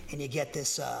Ireland, and you get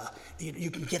this.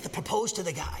 You can get to propose to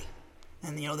the guy,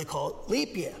 and they call it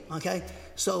leap year. Okay,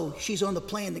 so she's on the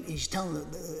plane, and she's telling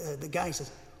the guy. He says,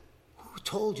 "Who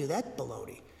told you that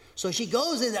baloney?" So she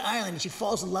goes into Ireland, and she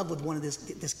falls in love with one of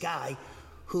this guy.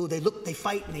 Who they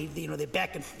fight, and they're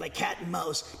back and like cat and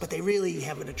mouse, but they really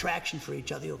have an attraction for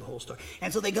each other, the whole story.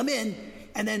 And so they come in,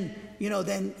 and then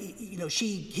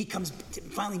he comes,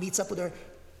 finally meets up with her,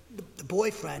 the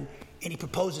boyfriend, and he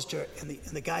proposes to her, and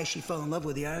the guy she fell in love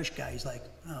with, the Irish guy, he's like,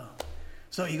 oh,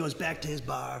 So he goes back to his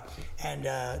bar and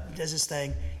does his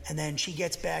thing, and then she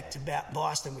gets back to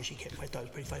Boston, where she came. I thought it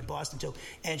was pretty funny, Boston too,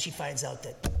 and she finds out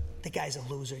that the guy's a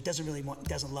loser,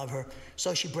 doesn't love her,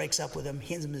 so she breaks up with him,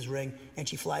 hands him his ring, and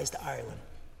she flies to Ireland.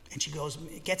 And she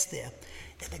gets there,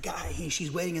 and the guy, she's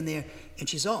waiting in there, and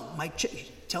she's,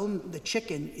 tell him the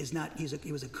chicken is not,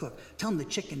 he was a cook, tell him the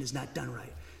chicken is not done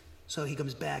right. So he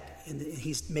comes back, and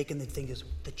he's making the thing,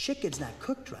 the chicken's not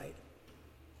cooked right.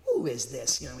 Who is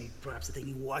this? He drops the thing,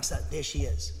 he walks out, there she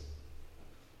is.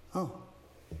 Oh.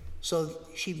 So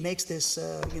she makes this,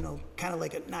 kind of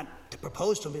like, not to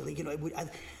propose to him,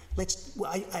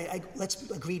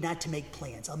 let's agree not to make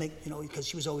plans. I'll make, because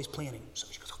she was always planning. So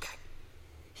she goes, okay.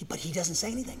 But he doesn't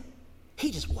say anything. He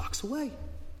just walks away.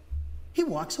 He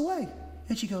walks away.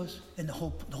 And she goes, and the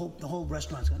whole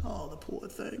restaurant's going, oh, the poor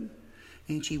thing.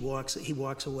 And he walks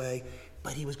away,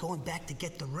 but he was going back to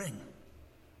get the ring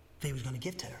that he was going to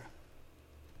give to her.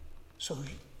 So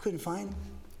he couldn't find him.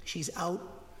 She's out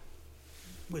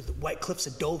with the White Cliffs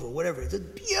of Dover, whatever. It's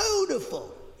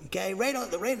beautiful, okay? Right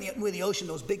where the ocean,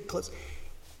 those big cliffs.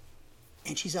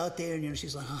 And she's out there, and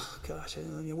she's like, oh gosh,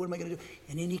 what am I going to do?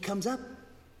 And then he comes up.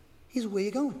 He said, where are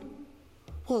you going?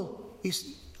 Well,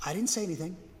 I didn't say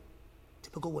anything.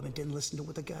 Typical women didn't listen to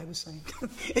what the guy was saying.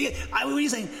 What are you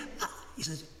saying? He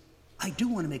says, I do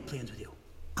want to make plans with you.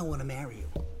 I want to marry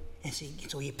you. And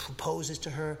so he proposes to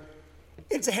her.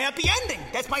 It's a happy ending.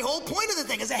 That's my whole point of the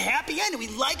thing. It's a happy ending. We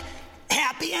like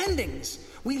happy endings.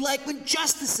 We like when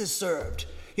justice is served.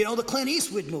 The Clint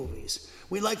Eastwood movies.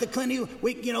 We like the Clint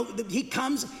Eastwood, he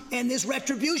comes and there's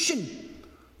retribution.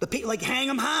 The people, like Hang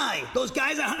 'em High. Those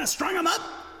guys that strung him up.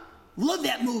 Love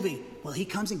that movie. Well, he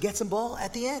comes and gets them all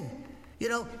at the end.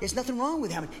 There's nothing wrong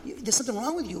with him. There's something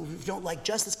wrong with you if you don't like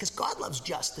justice, because God loves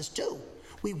justice too.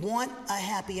 We want a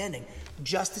happy ending.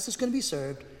 Justice is going to be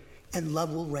served, and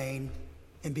love will reign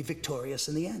and be victorious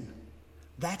in the end.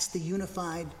 That's the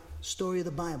unified story of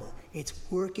the Bible. It's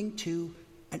working to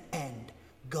an end.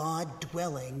 God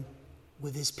dwelling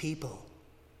with his people.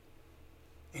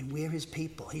 And we're his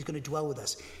people. He's going to dwell with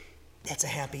us. That's a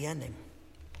happy ending.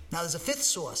 Now there's a fifth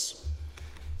source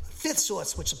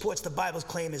which supports the Bible's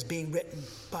claim as being written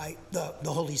by the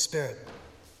Holy Spirit.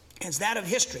 And it's that of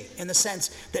history, in the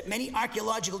sense that many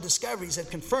archaeological discoveries have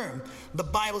confirmed the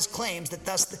Bible's claims, that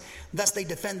thus they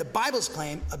defend the Bible's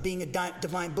claim of being a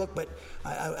divine book. But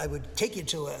I would take you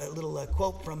to a little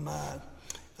quote from,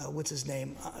 what's his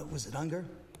name? Was it Unger?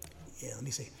 Yeah, let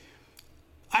me see.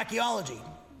 Archaeology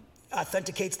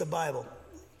authenticates the Bible.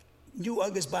 New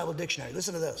Unger's Bible Dictionary.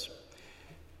 Listen to this.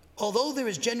 Although there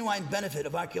is genuine benefit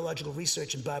of archaeological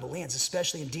research in Bible lands,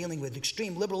 especially in dealing with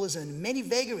extreme liberalism and many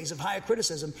vagaries of higher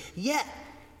criticism, yet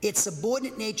its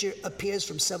subordinate nature appears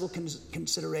from several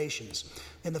considerations.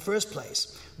 In the first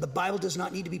place, the Bible does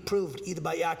not need to be proved either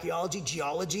by archaeology,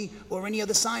 geology, or any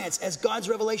other science, as God's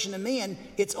revelation to man,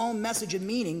 its own message and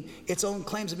meaning, its own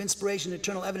claims of inspiration,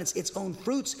 eternal evidence, its own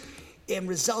fruits and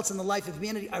results in the life of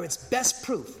humanity are its best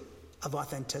proof of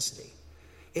authenticity.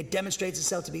 It demonstrates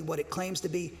itself to be what it claims to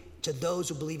be to those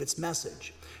who believe its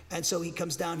message. And so he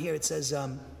comes down here, it says,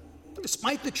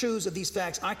 despite the truths of these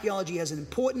facts, archaeology has an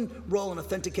important role in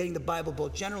authenticating the Bible,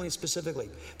 both generally and specifically.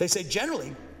 They say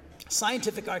generally,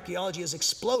 scientific archaeology has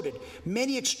exploded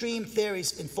many extreme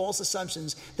theories and false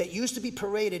assumptions that used to be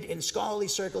paraded in scholarly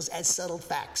circles as settled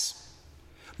facts.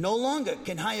 No longer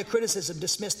can higher criticism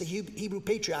dismiss the Hebrew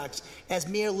patriarchs as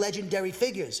mere legendary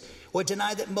figures, or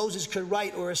deny that Moses could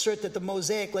write, or assert that the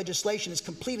Mosaic legislation is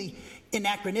completely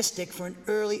anachronistic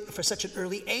for such an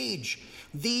early age.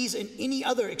 These and any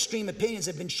other extreme opinions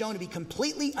have been shown to be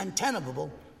completely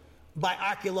untenable by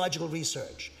archaeological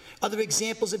research. Other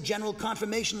examples of general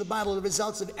confirmation of the Bible are the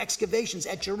results of excavations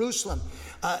at Jerusalem,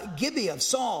 Gibeah,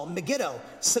 Saul, Megiddo,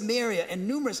 Samaria, and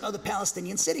numerous other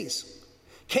Palestinian cities.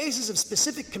 Cases of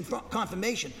specific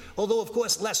confirmation, although of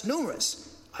course less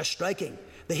numerous, are striking.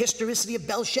 The historicity of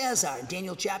Belshazzar in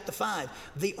Daniel chapter 5,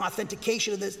 the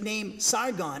authentication of the name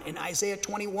Sargon in Isaiah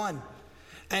 21,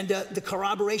 and the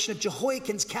corroboration of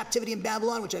Jehoiakim's captivity in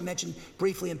Babylon, which I mentioned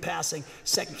briefly in passing,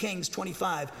 2 Kings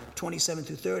 25, 27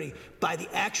 through 30, by the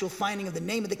actual finding of the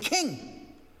name of the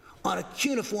king on a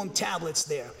cuneiform tablets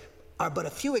there, are but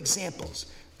a few examples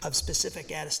of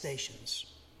specific attestations.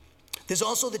 There's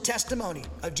also the testimony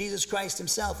of Jesus Christ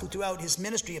himself, who throughout his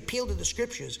ministry appealed to the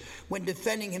scriptures when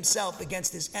defending himself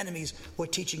against his enemies or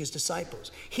teaching his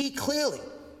disciples. He clearly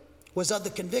was of the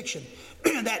conviction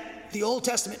that the Old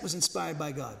Testament was inspired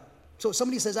by God. So if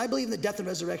somebody says, I believe in the death and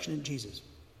resurrection of Jesus,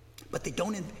 but they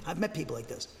don't, I've met people like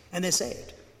this, and they're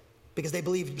saved because they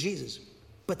believe in Jesus,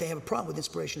 but they have a problem with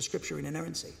inspiration of scripture and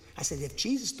inerrancy. I said, if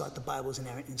Jesus thought the Bible was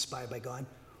inerrant and inspired by God,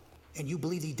 and you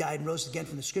believe that he died and rose again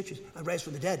from the scriptures, raised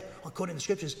from the dead, according to the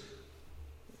scriptures,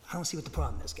 I don't see what the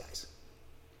problem is, guys.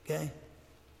 Okay?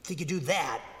 If he could do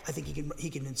that, I think he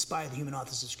can inspire the human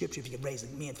authors of scripture if he could raise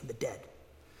the man from the dead.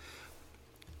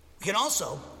 We can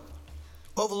also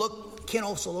overlook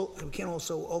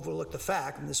the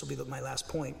fact, and this will be my last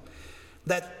point,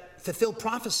 that fulfilled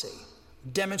prophecy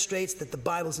demonstrates that the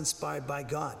Bible is inspired by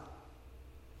God.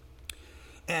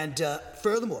 And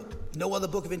furthermore, no other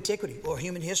book of antiquity or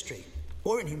human history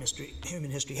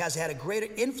has had a greater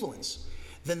influence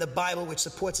than the Bible, which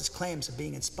supports its claims of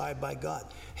being inspired by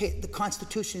God. Hey, the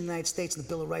Constitution of the United States and the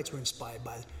Bill of Rights were inspired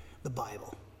by the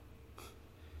Bible.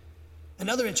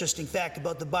 Another interesting fact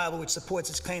about the Bible, which supports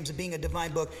its claims of being a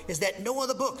divine book, is that no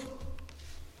other book,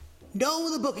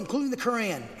 including the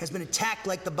Quran, has been attacked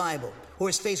like the Bible, or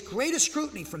has faced greater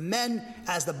scrutiny from men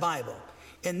as the Bible.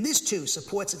 And this, too,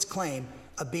 supports its claim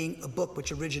of being a book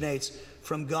which originates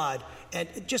from God. And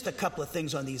just a couple of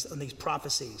things on these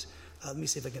prophecies. Let me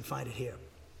see if I can find it here.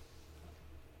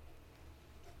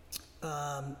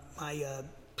 My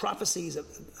prophecies of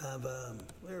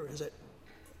where is it?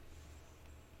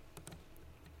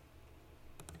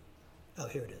 Oh,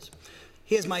 here it is.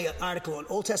 Here's my article on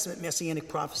Old Testament Messianic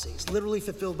prophecies, literally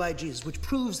fulfilled by Jesus, which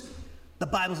proves the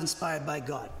Bible's inspired by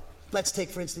God. Let's take,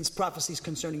 for instance, prophecies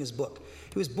concerning his book.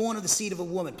 He was born of the seed of a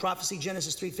woman. Prophecy,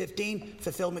 Genesis 3:15.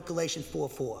 Fulfillment, Galatians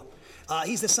 4:4.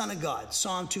 He's the Son of God.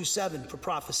 Psalm 2:7 for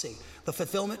prophecy. The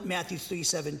fulfillment, Matthew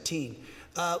 3:17.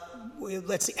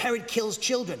 Let's see. Herod kills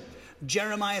children.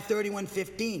 Jeremiah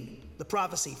 31:15. The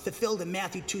prophecy fulfilled in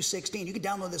Matthew 2:16. You can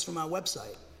download this from our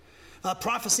website.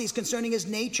 Prophecies concerning his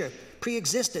nature,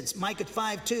 pre-existence, Micah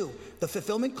 5:2. The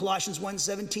fulfillment, Colossians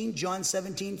 1:17, John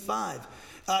 17:5.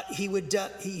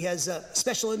 He has a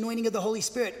special anointing of the Holy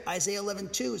Spirit. Isaiah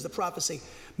 11:2 is the prophecy.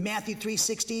 Matthew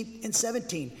 3:16 and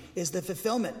 17 is the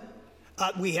fulfillment.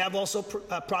 We have also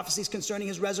prophecies concerning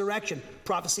his resurrection.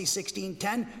 Prophecy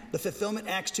 16:10, the fulfillment,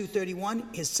 Acts 2:31,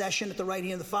 his session at the right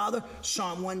hand of the Father,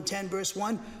 Psalm 110 verse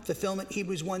 1, fulfillment,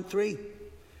 Hebrews 1:3.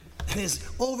 And there's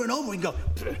over and over we can go,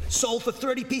 sold for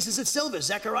 30 pieces of silver,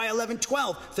 Zechariah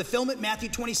 11:12, fulfillment, Matthew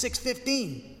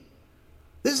 26:15.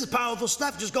 This is powerful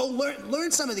stuff. Just go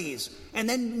learn some of these. And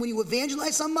then when you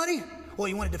evangelize somebody, or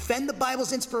you want to defend the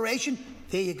Bible's inspiration,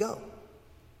 there you go.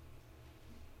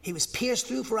 He was pierced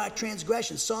through for our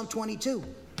transgressions, Psalm 22.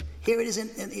 Here it is in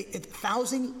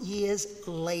 1,000 years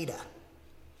later.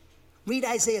 Read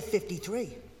Isaiah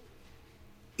 53.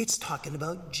 It's talking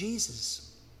about Jesus.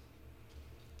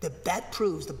 That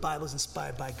proves the Bible is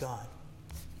inspired by God.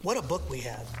 What a book we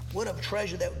have. What a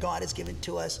treasure that God has given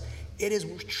to us. It is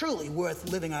truly worth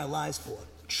living our lives for.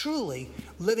 Truly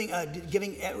living,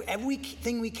 giving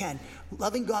everything we can,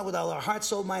 loving God with all our heart,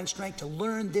 soul, mind, and strength to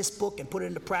learn this book and put it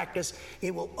into practice.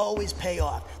 It will always pay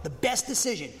off. The best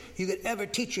decision you could ever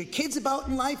teach your kids about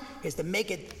in life is to make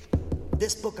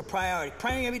this book a priority.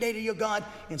 Praying every day to your God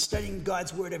and studying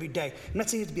God's word every day. I'm not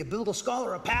saying you have to be a biblical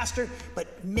scholar or a pastor,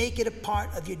 but make it a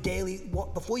part of your daily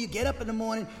walk. Before you get up in the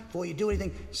morning, before you do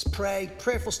anything, just pray,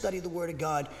 prayerful study of the word of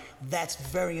God. That's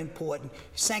very important.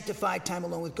 Sanctified time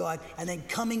alone with God, and then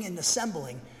coming and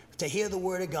assembling to hear the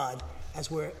word of God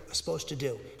as we're supposed to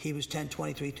do. Hebrews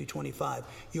 10:23-25.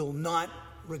 You'll not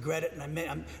regret it,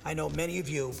 and I know many of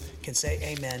you can say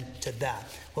amen to that.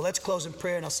 Well, let's close in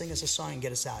prayer, and I'll sing us a song and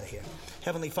get us out of here.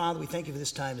 Heavenly Father, we thank you for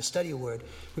this time to study your word.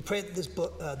 We pray that this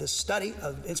book, this study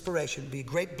of inspiration be a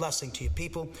great blessing to your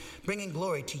people, bringing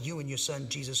glory to you and your Son,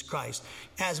 Jesus Christ,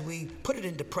 as we put it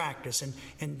into practice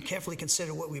and carefully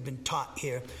consider what we've been taught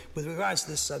here with regards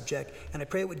to this subject. And I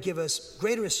pray it would give us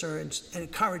greater assurance and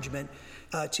encouragement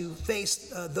to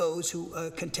face those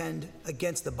who contend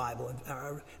against the Bible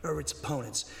or its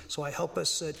opponents. So I help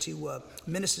us to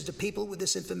minister to people with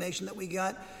this information that we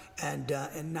got,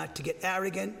 and not to get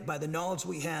arrogant by the knowledge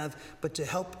we have, but to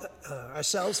help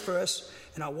ourselves first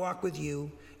in our walk with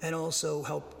you, and also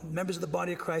help members of the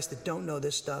body of Christ that don't know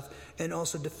this stuff, and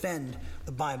also defend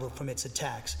the Bible from its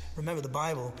attacks. Remember, the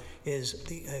Bible is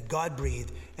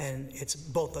God-breathed, and it's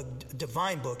both a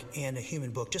divine book and a human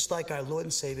book, just like our Lord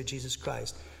and Savior Jesus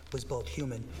Christ was both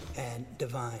human and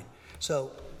divine.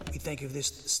 So we thank you for this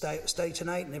study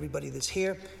tonight, and everybody that's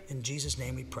here. In Jesus'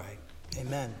 name we pray.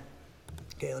 Amen.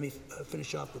 Okay, let me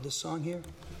finish off with this song here.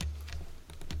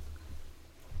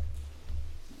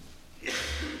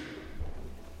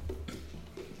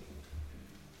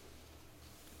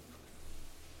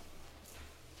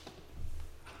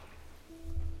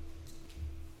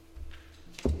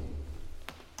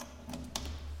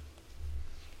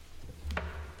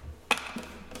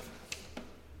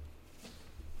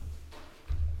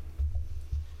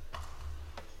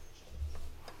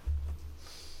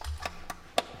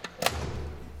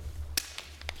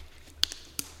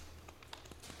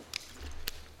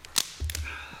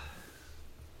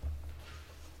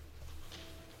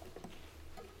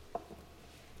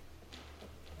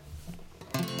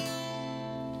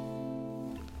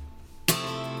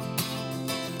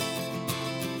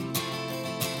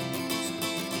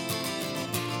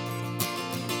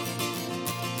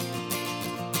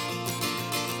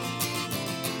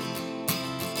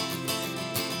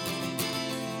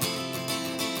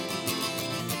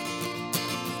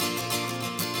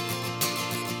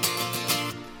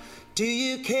 Do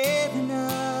you care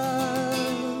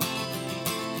enough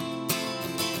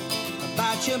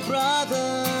about your brother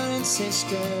and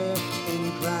sister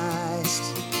in Christ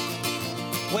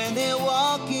when they're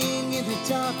walking in the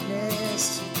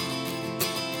darkness?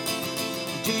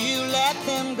 Do you let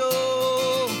them go?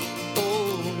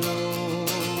 Oh no.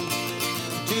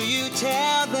 Do you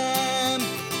tell them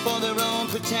for their own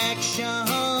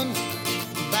protection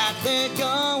that they're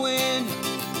going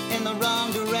in the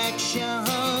wrong direction?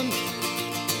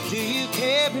 Do you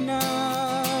care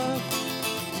enough?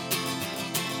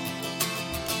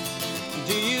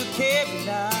 Do you care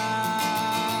enough?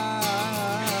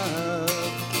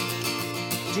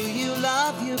 Do you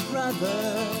love your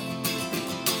brother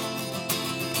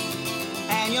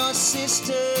and your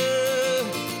sister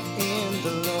in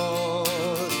the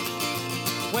Lord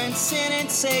when sin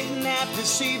and Satan have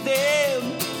deceived them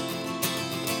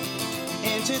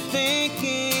into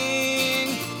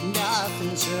thinking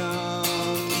nothing's wrong?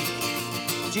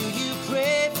 Do you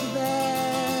pray for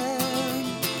them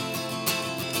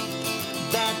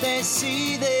that they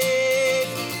see they've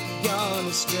gone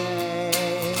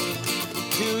astray?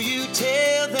 Do you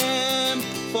tell them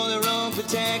for their own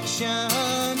protection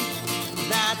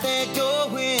that they're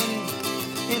going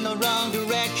in the wrong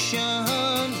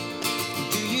direction?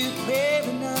 Do you pray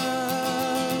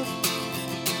enough?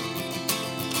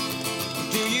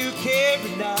 Do you care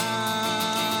enough?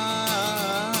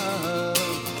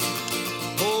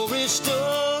 Oh,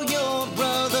 restore your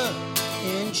brother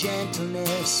in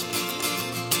gentleness.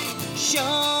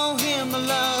 Show him the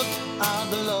love of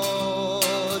the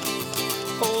Lord.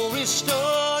 Oh,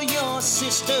 restore your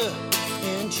sister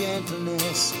in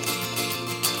gentleness.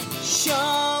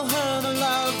 Show her the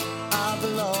love of the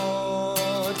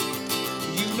Lord.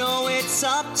 You know it's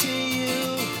up to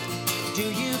you. Do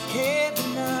you care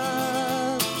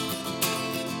enough?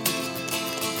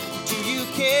 Do you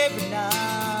care enough?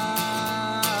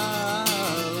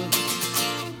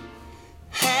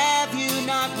 Have you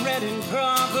not read in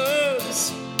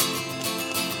Proverbs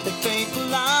that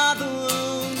faithful are the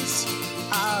wounds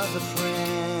of a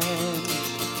friend,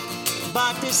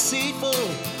 but deceitful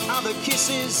are the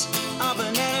kisses of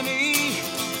an enemy?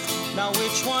 Now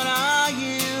which one are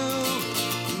you,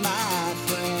 my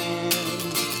friend?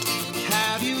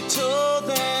 Have you told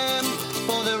them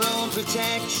for their own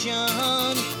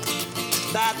protection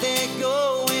that they're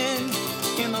going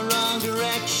in the wrong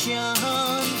direction?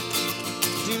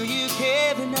 Do you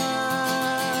care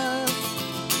enough?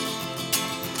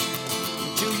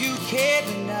 Do you care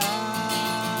enough?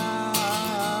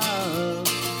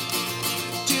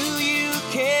 Do you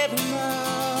care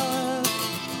enough?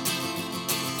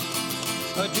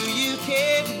 Or do